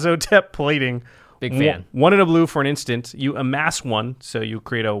Lazotep Plating. Big fan. 1 and a blue for an instant. You amass 1, so you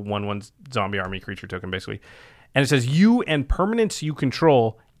create a 1/1 zombie army creature token, basically. And it says you and permanents you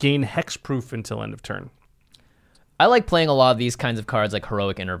control gain hexproof until end of turn. I like playing a lot of these kinds of cards like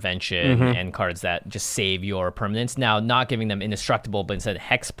Heroic Intervention and cards that just save your permanents. Now, not giving them indestructible, but instead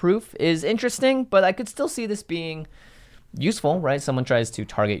hexproof is interesting, but I could still see this being useful, right? Someone tries to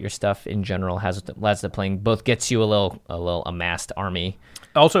target your stuff in general, has Lazotep Playing both gets you a little amassed army.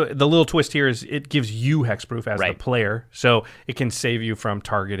 Also, the little twist here is it gives you hexproof as the player, so it can save you from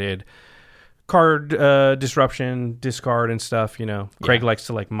targeted card disruption, discard, and stuff. You know, Craig likes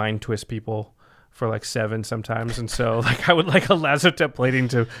to like mind twist people for like 7 sometimes, and so like I would like a Lazotep Plating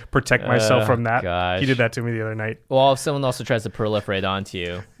to protect myself from that. Gosh. He did that to me the other night. Well, if someone also tries to proliferate onto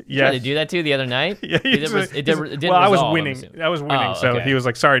you, yeah, did he do that to you the other night? Yeah, it didn't well, I was resolve, winning. I was winning, so he was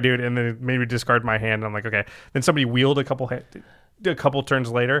like, "Sorry, dude," and then it made me discard my hand. I'm like, "Okay." Then somebody wheeled a couple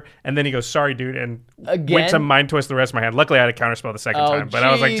turns later, and then he goes, "Sorry, dude," and went to mind twist the rest of my hand. Luckily, I had a counterspell the second time, but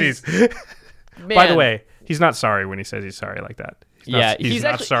I was like, "Geez." By the way, he's not sorry when he says he's sorry like that. He's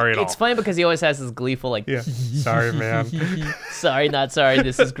not actually, sorry at all. It's funny because he always has this gleeful like, sorry, man. Sorry, not sorry.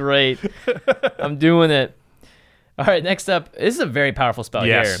 This is great. I'm doing it. All right, next up, this is a very powerful spell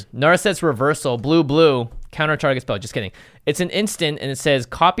here. Narset's Reversal, blue, counter target spell. Just kidding. It's an instant, and it says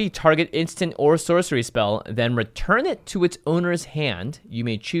copy target instant or sorcery spell, then return it to its owner's hand. You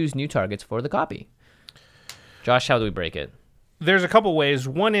may choose new targets for the copy. Josh, how do we break it? There's a couple ways.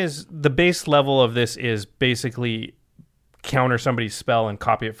 One is the base level of this is basically counter somebody's spell and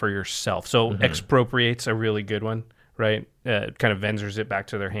copy it for yourself. So expropriate's a really good one, right? Kind of Venzers it back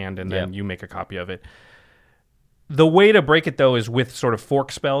to their hand, and then you make a copy of it. The way to break it, though, is with sort of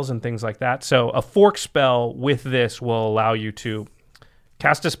fork spells and things like that. So a fork spell with this will allow you to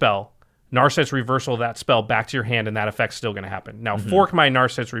cast a spell, Narset's Reversal that spell back to your hand, and that effect's still going to happen. Now, fork my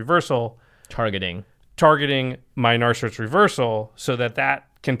Narset's Reversal. Targeting my Narset's Reversal so that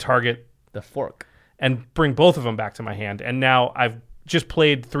can target the fork. And bring both of them back to my hand. And now I've just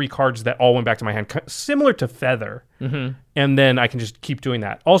played 3 cards that all went back to my hand, similar to Feather. And then I can just keep doing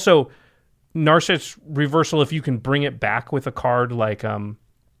that. Also, Narset's Reversal, if you can bring it back with a card like...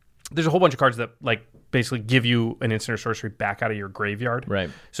 there's a whole bunch of cards that like basically give you an instant or sorcery back out of your graveyard. Right.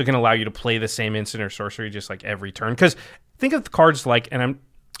 So it can allow you to play the same instant or sorcery just like every turn. Because think of the cards like...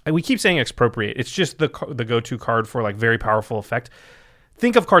 we keep saying Expropriate. It's just the go-to card for like very powerful effect.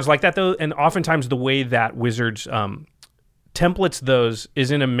 Think of cards like that though, and oftentimes the way that Wizards templates those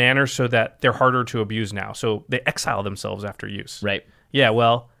is in a manner so that they're harder to abuse now. So they exile themselves after use. Right. Yeah,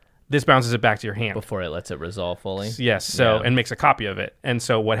 well, this bounces it back to your hand. Before it lets it resolve fully. Yes, and makes a copy of it. And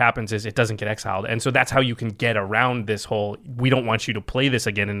so what happens is it doesn't get exiled. And so that's how you can get around this whole, we don't want you to play this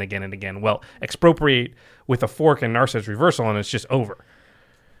again and again and again. Well, Expropriate with a fork and Narset's Reversal and it's just over.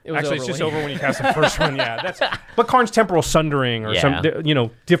 Actually, it's just over when you cast the first one. Yeah, but Karn's Temporal Sundering or some,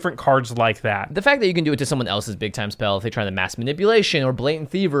 different cards like that. The fact that you can do it to someone else's big time spell, if they try the Mass Manipulation or Blatant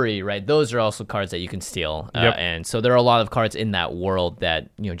Thievery, right? Those are also cards that you can steal. And so there are a lot of cards in that world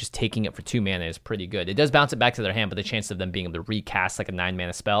that just taking it for 2 mana is pretty good. It does bounce it back to their hand, but the chance of them being able to recast like a 9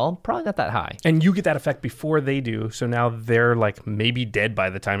 mana spell probably not that high. And you get that effect before they do, so now they're like maybe dead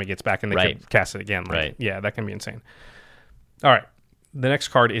by the time it gets back, and they can cast it again. Yeah, that can be insane. All right. The next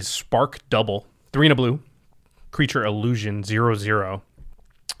card is Spark Double, 3 and a blue, creature illusion 0/0.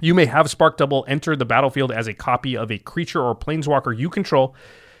 You may have Spark Double enter the battlefield as a copy of a creature or planeswalker you control,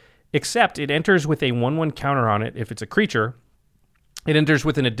 except it enters with a 1/1 counter on it if it's a creature. It enters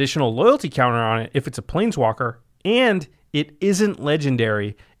with an additional loyalty counter on it if it's a planeswalker, and it isn't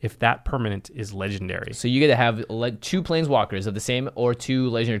legendary if that permanent is legendary. So you get to have 2 planeswalkers of the same or 2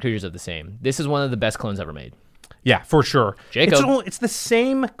 legendary creatures of the same. This is one of the best clones ever made. Yeah, for sure. Jacob. It's the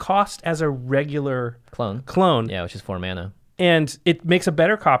same cost as a regular clone. Yeah, which is 4 mana. And it makes a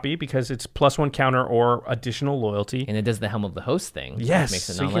better copy because it's +1 counter or additional loyalty. And it does the Helm of the Host thing. Yes, makes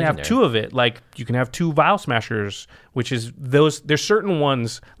it so you can have 2 of it. Like, you can have 2 Vial Smashers, which is those... There's certain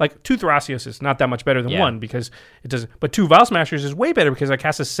ones... Like, 2 Thrasios is not that much better than 1 because it doesn't... But 2 Vial Smashers is way better because I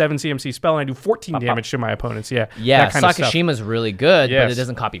cast a 7 CMC spell and I do 14 damage to my opponents. Yeah, Sakashima's really good, but it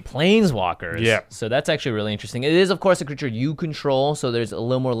doesn't copy Planeswalkers. Yeah. So that's actually really interesting. It is, of course, a creature you control, so there's a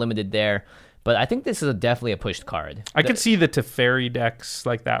little more limited there. But I think this is definitely a pushed card. I could see the Teferi decks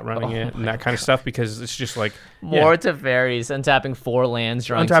like that running it and that kind of stuff because it's just like... More Teferis, untapping 4 lands,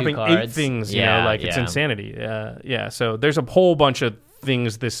 drawing 2 cards. Untapping 8 things, it's insanity. So there's a whole bunch of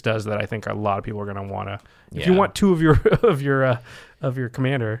things this does that I think a lot of people are going to want to... If you want 2 of your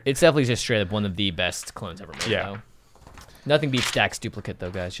commander... It's definitely just straight up one of the best clones ever made, though. Nothing beats Stax Duplicate, though,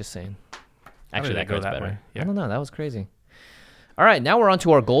 guys, just saying. Actually, that goes better. I don't know, that was crazy. All right, now we're on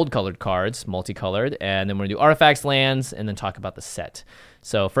to our gold-colored cards, multicolored, and then we're going to do artifacts, lands, and then talk about the set.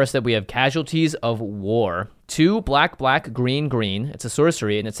 So first up, we have Casualties of War. 2 black, black, green, green. It's a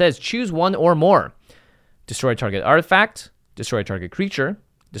sorcery, and it says choose 1 or more. Destroy target artifact, destroy target creature,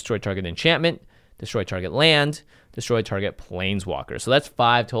 destroy target enchantment, destroy target land, destroy target planeswalker. So that's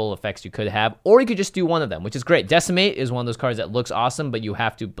 5 total effects you could have, or you could just do one of them, which is great. Decimate is one of those cards that looks awesome, but you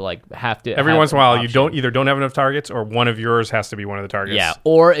have to every once in a while you don't have enough targets, or one of yours has to be one of the targets. Yeah,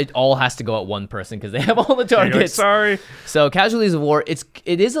 or it all has to go at one person because they have all the targets. Like, sorry. So Casualties of War, it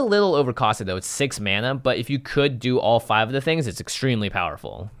is a little overcosted though. It's 6 mana, but if you could do all 5 of the things, it's extremely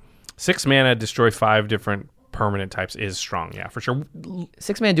powerful. 6 mana, destroy 5 different permanent types is strong. Yeah, for sure.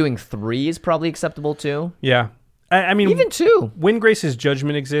 6 mana doing 3 is probably acceptable too. Yeah. I mean, even 2. Windgrace's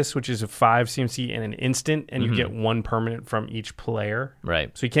Judgment exists, which is a 5 CMC and an instant, and you get 1 permanent from each player.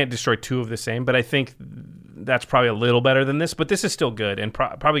 Right. So you can't destroy 2 of the same, but I think that's probably a little better than this, but this is still good and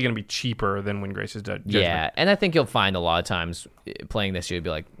probably going to be cheaper than Windgrace's Judgment. Yeah, and I think you'll find a lot of times playing this, you'll be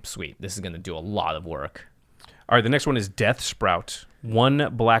like, sweet, this is going to do a lot of work. All right, the next one is Death Sprout.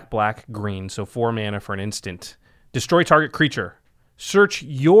 1 black, black, green, so 4 mana for an instant. Destroy target creature. Search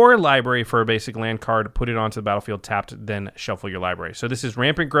your library for a basic land card, put it onto the battlefield tapped, then shuffle your library. So this is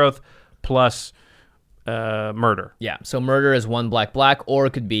Rampant Growth plus Murder. Yeah, so Murder is 1 black, black, or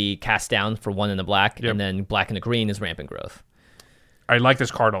it could be Cast Down for 1 in the black, and then black and the green is Rampant Growth. I like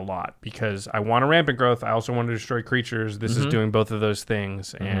this card a lot because I want a Rampant Growth. I also want to destroy creatures. This is doing both of those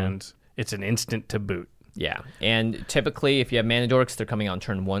things, and it's an instant to boot. Yeah, and typically if you have Mana Dorks, they're coming on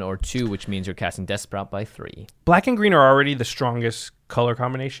turn 1 or 2, which means you're casting Death Sprout by 3. Black and green are already the strongest color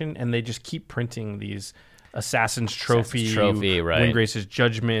combination, and they just keep printing these Assassin's Trophy, right. Windgrace's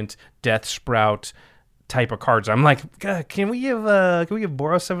Judgment, Death Sprout, type of cards. I'm like, God, can we give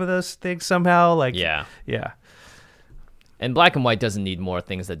Boros some of those things somehow? Like, Yeah. yeah. And Black and White doesn't need more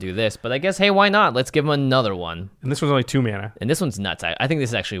things that do this, but I guess, hey, why not? Let's give them another one. And this one's only 2 mana. And this one's nuts. I think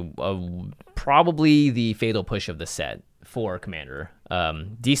this is actually probably the fatal push of the set for Commander.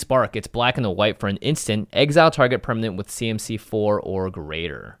 D-Spark, it's black and a white for an instant. Exile target permanent with CMC 4 or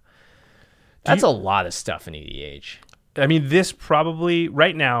greater. That's a lot of stuff in EDH. I mean, this probably,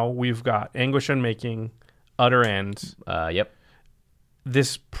 right now, we've got Anguish Unmaking, Utter End. Yep.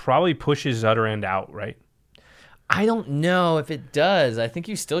 This probably pushes Utter End out, right? I don't know if it does. I think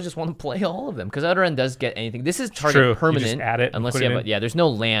you still just want to play all of them because Utter End does get anything. This is target True. permanent. You just add it unless you have there's no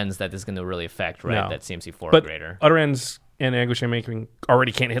lands that is going to really affect, right? No. That CMC 4 or But greater. Utter Ends and Anguish Unmaking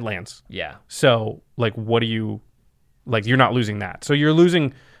already can't hit lands. Yeah. So, like, what do you... Like, you're not losing that. So you're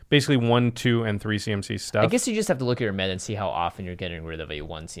losing basically 1, 2, and 3 CMC stuff. I guess you just have to look at your meta and see how often you're getting rid of a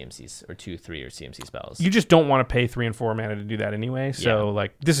 1 CMC or 2, 3 or CMC spells. You just don't want to pay 3 and 4 mana to do that anyway. So,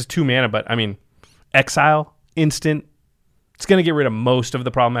 like, this is 2 mana, but, I mean, Exile, instant... It's going to get rid of most of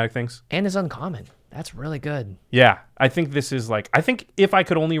the problematic things. And it's uncommon. That's really good. Yeah. I think this is like... I think if I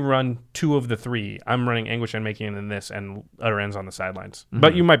could only run 2 of the 3, I'm running Anguish Unmaking and this and Utter Ends on the sidelines. Mm-hmm.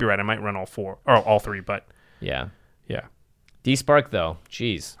 But you might be right. I might run all 4 or all 3, but... Yeah. Yeah. D-Spark, though.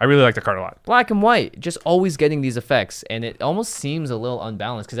 Jeez. I really like the card a lot. Black and white. Just always getting these effects. And it almost seems a little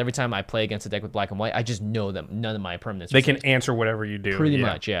unbalanced because every time I play against a deck with black and white, I just know that none of my permanents... They can answer whatever you do. Pretty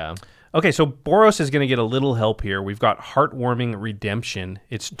much, yeah. Okay, so Boros is going to get a little help here. We've got Heartwarming Redemption.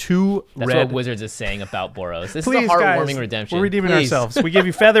 It's 2 That's red. what Wizards is saying about Boros. This Please, is a heartwarming guys, redemption. We're redeeming Please. ourselves. We gave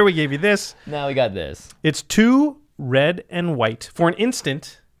you Feather. We gave you this. Now we got this. It's 2 red and white. For an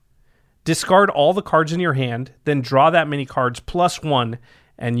instant, discard all the cards in your hand, then draw that many cards plus 1,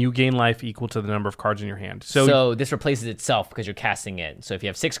 and you gain life equal to the number of cards in your hand. So this replaces itself because you're casting it. So if you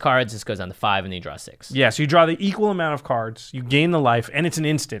have 6 cards, this goes down to 5, and then you draw 6. Yeah, so you draw the equal amount of cards, you gain the life, and it's an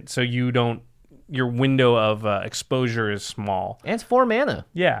instant, so you don't... Your window of exposure is small. And it's 4 mana.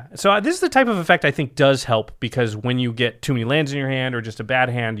 Yeah. So this is the type of effect I think does help because when you get too many lands in your hand or just a bad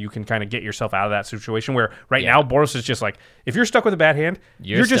hand, you can kind of get yourself out of that situation where now Boros is just like, if you're stuck with a bad hand,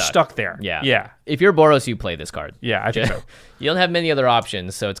 you're just stuck there. Yeah. Yeah. If you're Boros, you play this card. Yeah, I think so. You don't have many other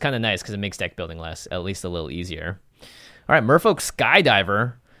options, so it's kind of nice because it makes deck building at least a little easier. All right, Merfolk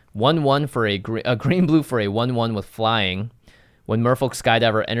Skydiver. 1/1 for a green-blue for a 1/1 with flying. When Merfolk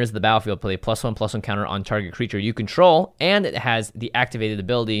Skydiver enters the battlefield, play a +1/+1 counter on target creature you control, and it has the activated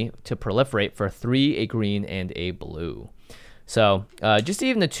ability to proliferate for 3, a green, and a blue. So just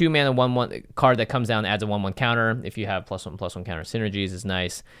even the 2 mana 1/1 card that comes down adds a 1/1 counter. If you have +1/+1 counter synergies is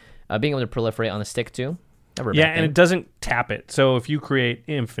nice. Being able to proliferate on a stick too. Yeah, and it doesn't tap it. So if you create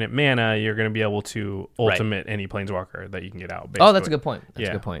infinite mana, you're going to be able to ultimate any planeswalker that you can get out. Basically. Oh, that's a good point. That's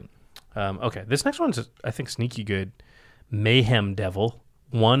a good point. Okay, this next one's, I think, sneaky good. Mayhem Devil,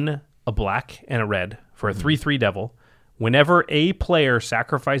 1 a black and a red for a 3/3 devil. Whenever a player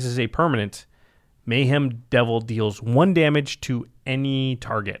sacrifices a permanent, Mayhem Devil deals 1 damage to any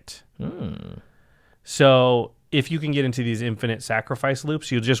target. So if you can get into these infinite sacrifice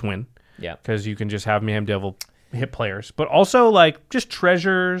loops, you'll just win. Yeah, because you can just have Mayhem Devil hit players, but also like just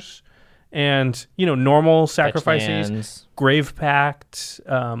treasures and normal sacrifices, Grave Pact.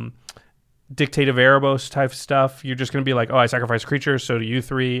 Dictate of Erebos type stuff. You're just going to be like, oh, I sacrifice creatures, so do you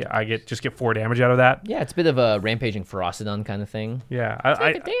 3. I get 4 damage out of that. Yeah, it's a bit of a Rampaging Ferocidon kind of thing. Yeah.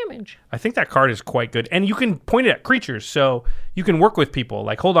 Damage. I think that card is quite good. And you can point it at creatures, so you can work with people.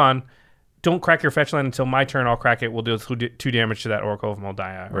 Like, hold on, don't crack your fetch land until my turn. I'll crack it. We'll do 2 damage to that Oracle of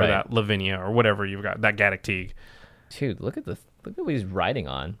Moldiah or that Lavinia or whatever you've got, that Gaddock Teeg. Dude, look at what he's riding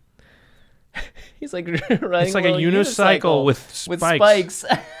on. He's like riding It's like a unicycle with spikes.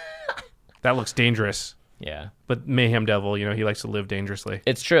 That looks dangerous. Yeah. But Mayhem Devil, he likes to live dangerously.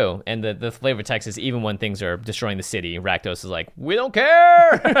 It's true. And the flavor text is even when things are destroying the city, Rakdos is like, we don't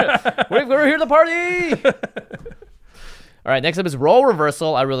care! We're here to party! All right, next up is Role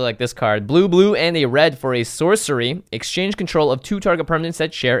Reversal. I really like this card. Blue, and a red for a sorcery. Exchange control of 2 target permanents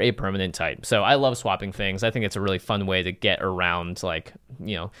that share a permanent type. So I love swapping things. I think it's a really fun way to get around,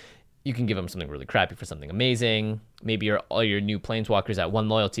 you can give them something really crappy for something amazing. Maybe all your new planeswalkers at 1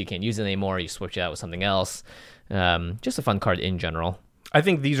 loyalty can't use it anymore. You switch it out with something else. Just a fun card in general. I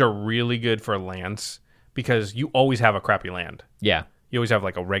think these are really good for lands because you always have a crappy land. Yeah. You always have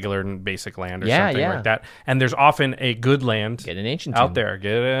like a regular and basic land or something like that. And there's often a good land get an Ancient Tomb out there.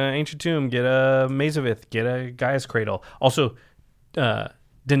 Get an Ancient Tomb, get a Maze of Ith, get a Gaia's Cradle. Also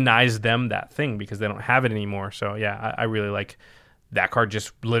denies them that thing because they don't have it anymore. So yeah, I really like that card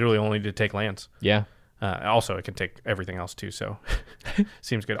just literally only to take lands. Yeah. Also, it can take everything else too, so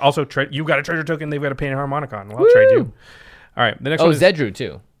seems good. Also, you got a treasure token, they've got a Painted Harmonicon. Well, I'll trade you. All right, the next one is Zedru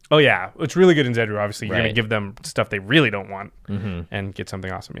too. Oh, yeah. It's really good in Zedru, obviously. You're Right. going to give them stuff they really don't want and get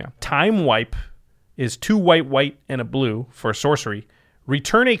something awesome, yeah. Time Wipe is 2 white, and a blue for a sorcery.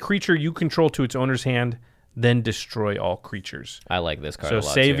 Return a creature you control to its owner's hand, then destroy all creatures. I like this card So a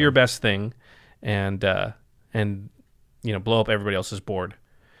lot, save too. your best thing and blow up everybody else's board.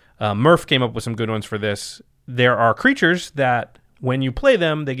 Murph came up with some good ones for this. There are creatures that, when you play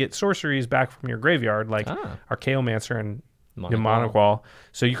them, they get sorceries back from your graveyard, like Archaeomancer and Monoqual.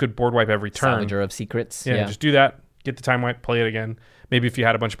 So you could board wipe every turn. Salvager of Secrets. Yeah, just do that. Get the Time Wipe, play it again. Maybe if you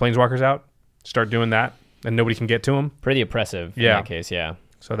had a bunch of Planeswalkers out, start doing that, and nobody can get to them. Pretty oppressive in that case, yeah.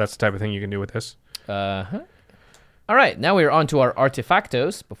 So that's the type of thing you can do with this. All right, now we're on to our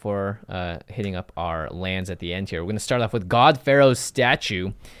artefactos before hitting up our lands at the end here. We're going to start off with God Pharaoh's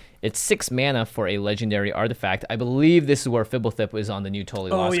Statue. It's 6 mana for a legendary artifact. I believe this is where Fibblethip is on the new Totally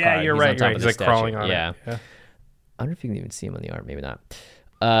Lost card. Oh, yeah, you're right. He's like statue. crawling on it. Yeah. I wonder if you can even see him on the art. Maybe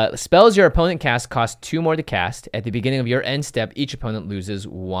not. Spells your opponent casts cost 2 more to cast. At the beginning of your end step, each opponent loses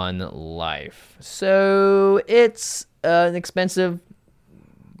 1 life. So it's an expensive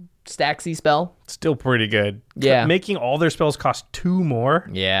Staxy spell. Still pretty good. Yeah. Making all their spells cost 2 more.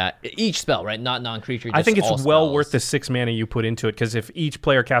 Yeah, each spell, right? Not non-creature. I think it's all well spells. worth the 6 mana you put into it, because if each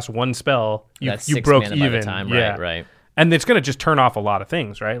player casts 1 spell, That's you 6 broke mana even. by the time. Yeah. Right. And it's going to just turn off a lot of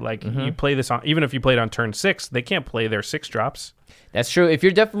things, right? Like you play this on, even if you played on turn 6, they can't play their 6 drops. That's true. If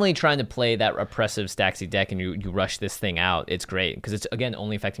you're definitely trying to play that oppressive Staxy deck and you rush this thing out, it's great because it's, again,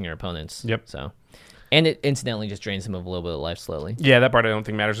 only affecting your opponents. Yep. So, and it incidentally just drains them of a little bit of life slowly. Yeah, that part I don't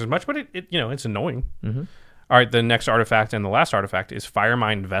think matters as much, but it it's annoying. All right, the next artifact and the last artifact is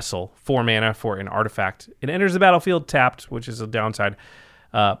Firemind Vessel, 4 mana for an artifact. It enters the battlefield tapped, which is a downside,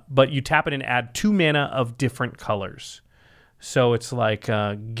 but you tap it and add 2 mana of different colors. So it's like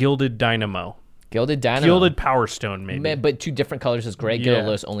Gilded Dynamo. Gilded Dynamo. Gilded Power Stone, maybe. But 2 different colors is great. Yeah.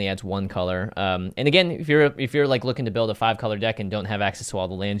 Gilded only adds 1 color. And again, if you're like looking to build a 5-color deck and don't have access to all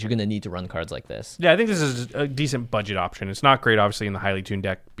the lands, you're going to need to run cards like this. Yeah, I think this is a decent budget option. It's not great, obviously, in the highly tuned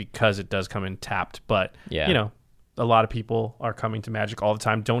deck because it does come in tapped. But, a lot of people are coming to Magic all the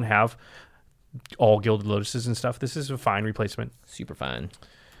time, don't have all Gilded Lotuses and stuff. This is a fine replacement. Super fine.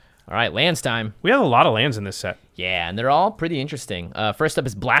 All right, lands time. We have a lot of lands in this set. Yeah, and they're all pretty interesting. First up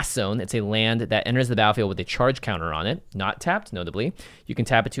is Blast Zone. It's a land that enters the battlefield with a charge counter on it. Not tapped, notably. You can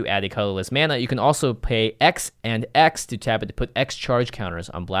tap it to add a colorless mana. You can also pay X and X to tap it to put X charge counters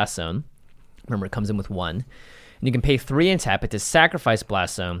on Blast Zone. Remember, it comes in with 1. And you can pay 3 and tap it to sacrifice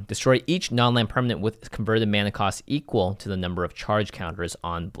Blast Zone. Destroy each non-land permanent with converted mana cost equal to the number of charge counters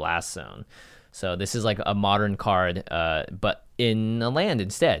on Blast Zone. So this is like a modern card, but in a land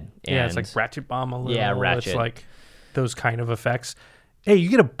instead. And yeah, it's like Ratchet Bomb a little. Yeah, Ratchet. It's like those kind of effects. Hey, you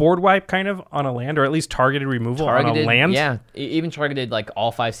get a board wipe kind of on a land, or at least targeted removal on a land? Yeah, even targeted like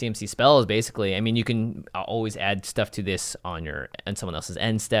all 5 CMC spells, basically. I mean, you can always add stuff to this on someone else's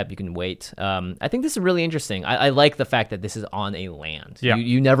end step. You can wait. I think this is really interesting. I like the fact that this is on a land. Yeah.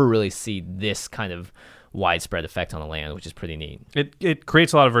 You never really see this kind of widespread effect on a land, which is pretty neat. It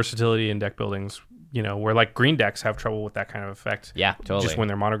creates a lot of versatility in deck buildings, where like green decks have trouble with that kind of effect. Yeah, totally. Just when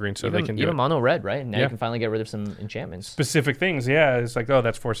they're mono green, so even, they can do even it. mono red, right? Now Yeah. you can finally get rid of some enchantments. Specific things, yeah. It's like, oh,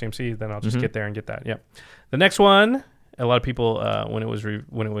 that's 4 CMC, then I'll just get there and get that. Yep. The next one, a lot of people when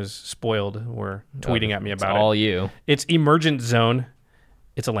it was spoiled were tweeting at me about all it. you. It's Emergent Zone.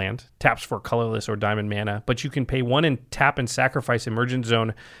 It's a land. Taps for colorless or diamond mana, but you can pay 1 and tap and sacrifice Emergent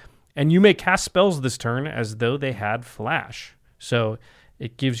Zone, and you may cast spells this turn as though they had flash. So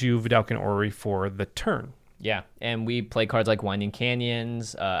it gives you Vidalcan Orrery for the turn. Yeah, and we play cards like Winding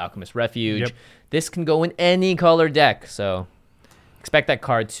Canyons, Alchemist Refuge. Yep. This can go in any color deck, so expect that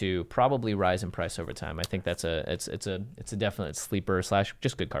card to probably rise in price over time. I think it's a definite sleeper /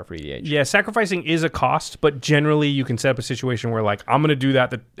 just good card for EDH. Yeah, sacrificing is a cost, but generally you can set up a situation where, like, I'm going to do that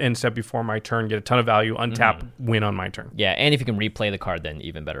the end step before my turn, get a ton of value, untap, win on my turn. Yeah, and if you can replay the card, then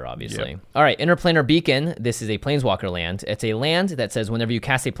even better, obviously. Yep. All right, Interplanar Beacon. This is a Planeswalker land. It's a land that says whenever you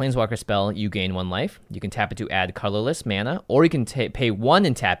cast a Planeswalker spell, you gain 1 life. You can tap it to add colorless mana, or you can pay 1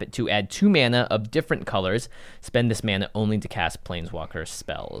 and tap it to add 2 mana of different colors. Spend this mana only to cast Planeswalker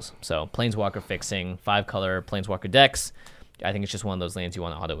spells. So Planeswalker fixing, 5-color Planeswalker decks. I think it's just one of those lands you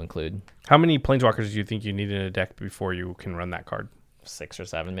want to auto-include. How many Planeswalkers do you think you need in a deck before you can run that card? 6 or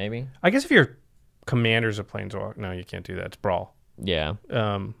 7, maybe. I guess if your commander's a Planeswalker... No, you can't do that. It's Brawl. Yeah.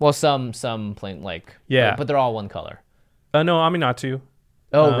 Well, some plane Yeah. but they're all 1 color. No, Aminatu.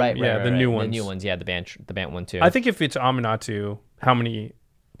 Oh, right. Yeah, right, the right. new ones. The new ones, yeah, the Bant one too. I think if it's Aminatu, how many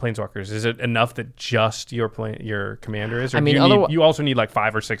planeswalkers? Is it enough that just your commander is? Or I mean, you also need like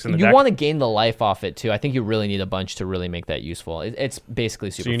 5 or 6 in the deck? You want to gain the life off it too. I think you really need a bunch to really make that useful. It's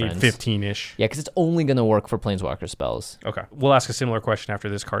basically Super So you Friends. need 15-ish. Yeah, because it's only going to work for planeswalker spells. Okay. We'll ask a similar question after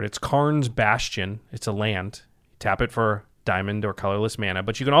this card. It's Karn's Bastion. It's a land. You tap it for diamond or colorless mana,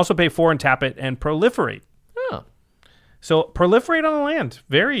 but you can also pay 4 and tap it and proliferate. Oh. So proliferate on the land.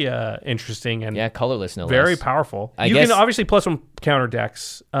 Very interesting and colorless no very less. powerful. I you guess, can obviously plus 1 counter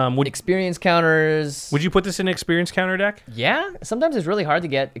decks. Experience counters. Would you put this in an experience counter deck? Yeah. Sometimes it's really hard to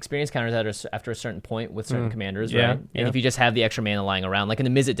get experience counters after a certain point with certain commanders, right? And if you just have the extra mana lying around, like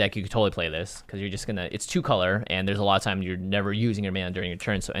in the Mizzet deck, you could totally play this because you're just going to... It's 2 color, and there's a lot of time you're never using your mana during your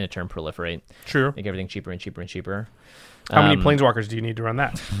turn, so end of turn proliferate. True. Make everything cheaper and cheaper and cheaper. How many planeswalkers do you need to run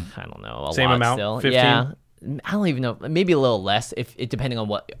that? I don't know. Same lot amount? still. 15? Yeah. I don't even know. Maybe a little less, if it depending on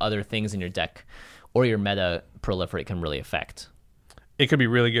what other things in your deck or your meta proliferate can really affect. It could be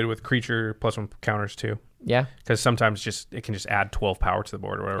really good with creature plus 1 counters too. Yeah. Because sometimes it can just add 12 power to the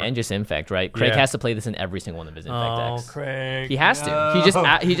board or whatever. And just infect, right? Craig has to play this in every single one of his infect decks. Oh, Craig. He has to.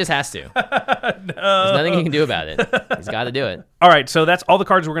 He just has to. There's nothing he can do about it. He's got to do it. All right, so that's all the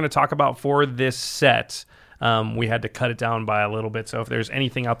cards we're going to talk about for this set. We had to cut it down by a little bit, so if there's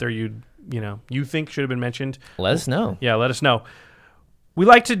anything out there you think should have been mentioned, let us know. Yeah, let us know. We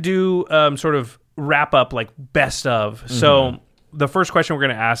like to do sort of wrap up like best of. So the first question we're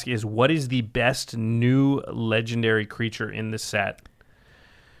going to ask is, what is the best new legendary creature in the set?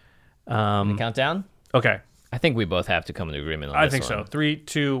 Countdown? Okay. I think we both have to come to agreement on I this think one. so. 3,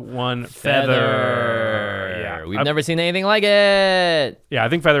 2, 1. Feather. Yeah. We've never seen anything like it. Yeah, I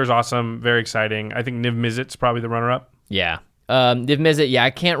think Feather is awesome. Very exciting. I think Niv Mizzet's probably the runner-up. Yeah. Niv Mizzet, I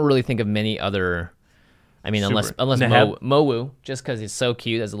can't really think of many other... I mean, unless Mowu, just because he's so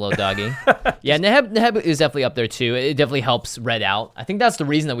cute as a little doggy. Yeah, Neheb is definitely up there too. It definitely helps Red out. I think that's the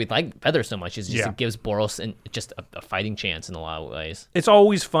reason that we like Feather so much, is just it gives Boros just a fighting chance in a lot of ways. It's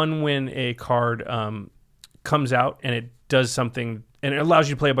always fun when a card comes out and it does something, and it allows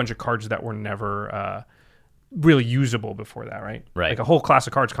you to play a bunch of cards that were never really usable before that, right? Right. Like a whole class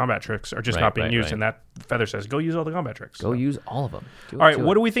of cards, combat tricks, are just not being used, and that Feather says, go use all the combat tricks. Go use all of them. All right,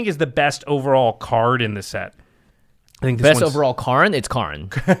 what do we think is the best overall card in the set? I think this best overall Karn? It's Karn.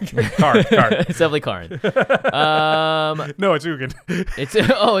 Karn. It's definitely Karn. No, it's Ugin. It's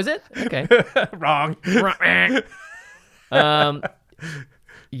is it? Okay. Wrong.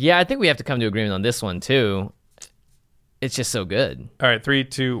 Yeah, I think we have to come to agreement on this one too. It's just so good. All right, 3,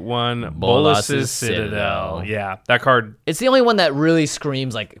 2, 1. Bolas's Citadel. Yeah, that card. It's the only one that really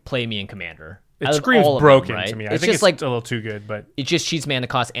screams like play me in Commander. It screams broken them, right? to me. It's I think just it's like a little too good, but it just cheats mana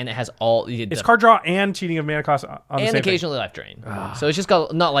cost, and it has all. It's card draw and cheating of mana cost on the same and occasionally thing. life drain. So it's just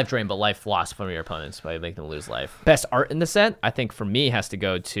got not life drain, but life loss from your opponents by making them lose life. Best art in the set, I think for me, has to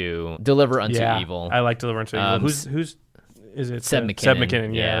go to Deliver Unto Evil. I like Deliver Unto Evil. Who's is it? Seb McKinnon. Seb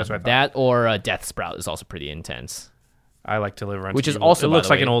McKinnon. Yeah, that's what I thought. That or Death Sprout is also pretty intense. I like Deliver Unto Which is Evil. also, it looks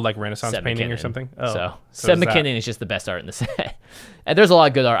by like the an way, old like Renaissance Seb painting McKinnon. or something. So Seb McKinnon is just the best art in the set. And there's a lot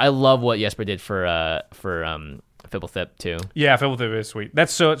of good art. I love what Jesper did for Fibblethip too. Yeah, Fibblethip is sweet.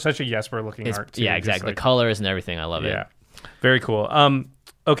 That's such a Jesper looking art too. Yeah, exactly. The colors and everything. I love it. Yeah, very cool.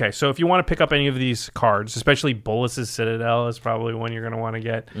 Okay, so if you want to pick up any of these cards, especially Bolas's Citadel is probably one you're going to want to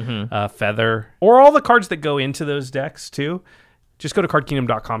get. Feather, or all the cards that go into those decks too. Just go to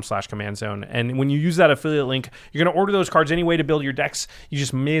cardkingdom.com/command zone. And when you use that affiliate link, you're going to order those cards anyway to build your decks. You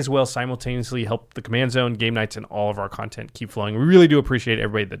just may as well simultaneously help the command zone, game nights, and all of our content keep flowing. We really do appreciate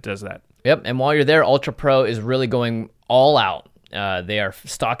everybody that does that. Yep. And while you're there, Ultra Pro is really going all out. They are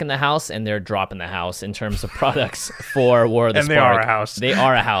stocking the house and they're dropping the house in terms of products for War of the And Spark. they are a house. They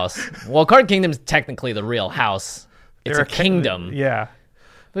are a house. Well, Card Kingdom's technically the real house. It's They're a kingdom. Yeah.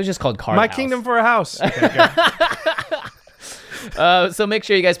 It was just called Card My House. kingdom for a house. Okay, So make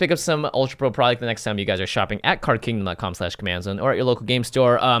sure you guys pick up some Ultra Pro product the next time you guys are shopping at cardkingdom.com/command zone or at your local game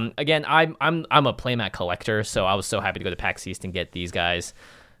store. Again, I'm a playmat collector, so I was so happy to go to PAX East and get these guys.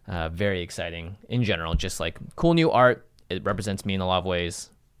 Very exciting in general. Just like cool new art. It represents me in a lot of ways.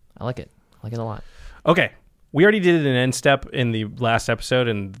 I like it. I like it a lot. Okay. We already did an end step in the last episode,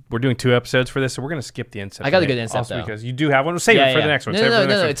 and we're doing 2 episodes for this, so we're going to skip the end step. I got a good end step, also though. Because you do have one. Save it for the next one.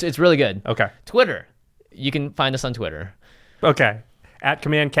 No. It's really good. Okay. Twitter. You can find us on Twitter. Okay. At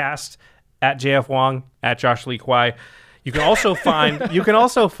CommandCast, at JF Wong, at Josh Lee Kwai. You can also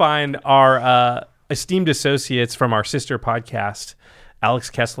find our esteemed associates from our sister podcast,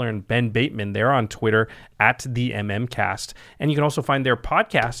 Alex Kessler and Ben Bateman. They're on Twitter at the MMCast. And you can also find their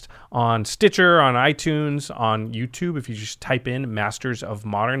podcast on Stitcher, on iTunes, on YouTube. If you just type in Masters of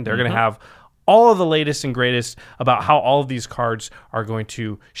Modern, they're going to have all of the latest and greatest about how all of these cards are going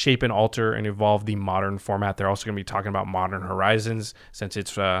to shape and alter and evolve the Modern format. They're also going to be talking about Modern Horizons since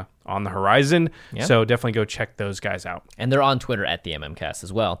it's on the horizon. Yeah. So definitely go check those guys out. And they're on Twitter at the MMCast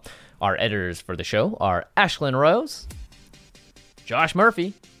as well. Our editors for the show are Ashlyn Rose, Josh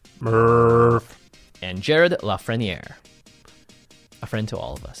Murphy, and Jared Lafreniere. A friend to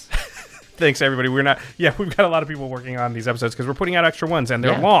all of us. Thanks, everybody. We've got a lot of people working on these episodes because we're putting out extra ones, and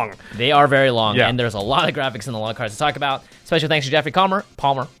they're long. They are very long, and there's a lot of graphics and a lot of cards to talk about. Special thanks to Jeffrey Palmer.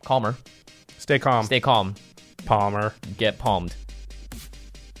 Stay calm. Stay calm. Palmer. Get palmed.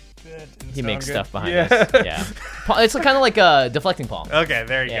 He makes stuff behind us. Yeah. It's kind of like a deflecting palm. Okay,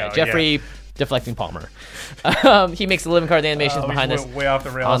 there you go. Jeffrey deflecting Palmer. He makes the living card animations behind us way off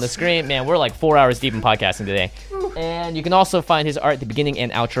the rails on the screen. Man, we're like 4 hours deep in podcasting today. And you can also find his art at the beginning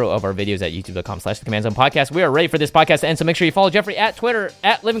and outro of our videos at youtube.com/The Command Zone Podcast. We are ready for this podcast to end, so make sure you follow Jeffrey at Twitter,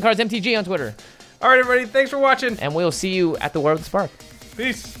 at Living Cards MTG on Twitter. All right, everybody. Thanks for watching. And we'll see you at the War of the Spark.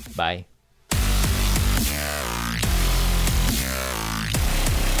 Peace. Bye.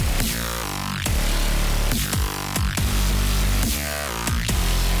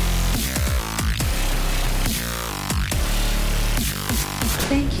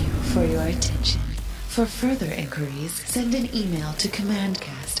 Thank you for your attention. For further inquiries, send an email to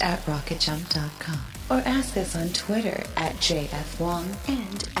commandcast@rocketjump.com or ask us on Twitter at JFWong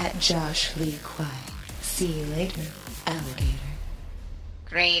and at Josh Lee Kwai. See you later, alligator.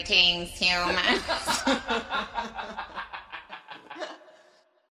 Greetings, humans.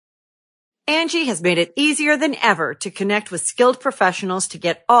 Angie has made it easier than ever to connect with skilled professionals to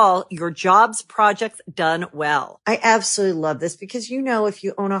get all your jobs projects done well. I absolutely love this because, if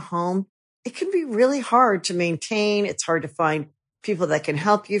you own a home, it can be really hard to maintain. It's hard to find people that can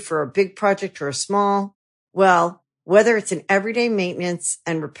help you for a big project or a small. Well, whether it's in everyday maintenance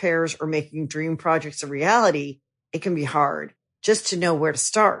and repairs or making dream projects a reality, it can be hard just to know where to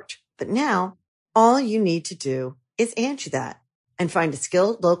start. But now all you need to do is Angie that and find a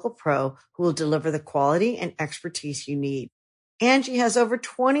skilled local pro who will deliver the quality and expertise you need. Angie has over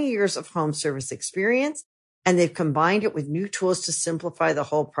 20 years of home service experience, and they've combined it with new tools to simplify the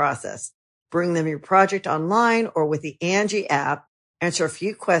whole process. Bring them your project online or with the Angie app, answer a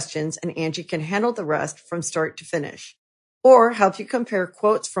few questions, and Angie can handle the rest from start to finish. Or help you compare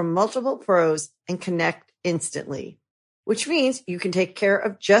quotes from multiple pros and connect instantly, which means you can take care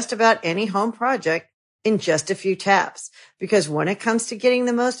of just about any home project in just a few taps. Because when it comes to getting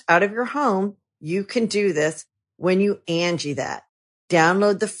the most out of your home, you can do this when you Angie that.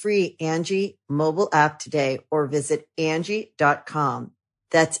 Download the free Angie mobile app today or visit Angie.com.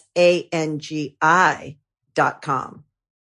 That's ANGI.com.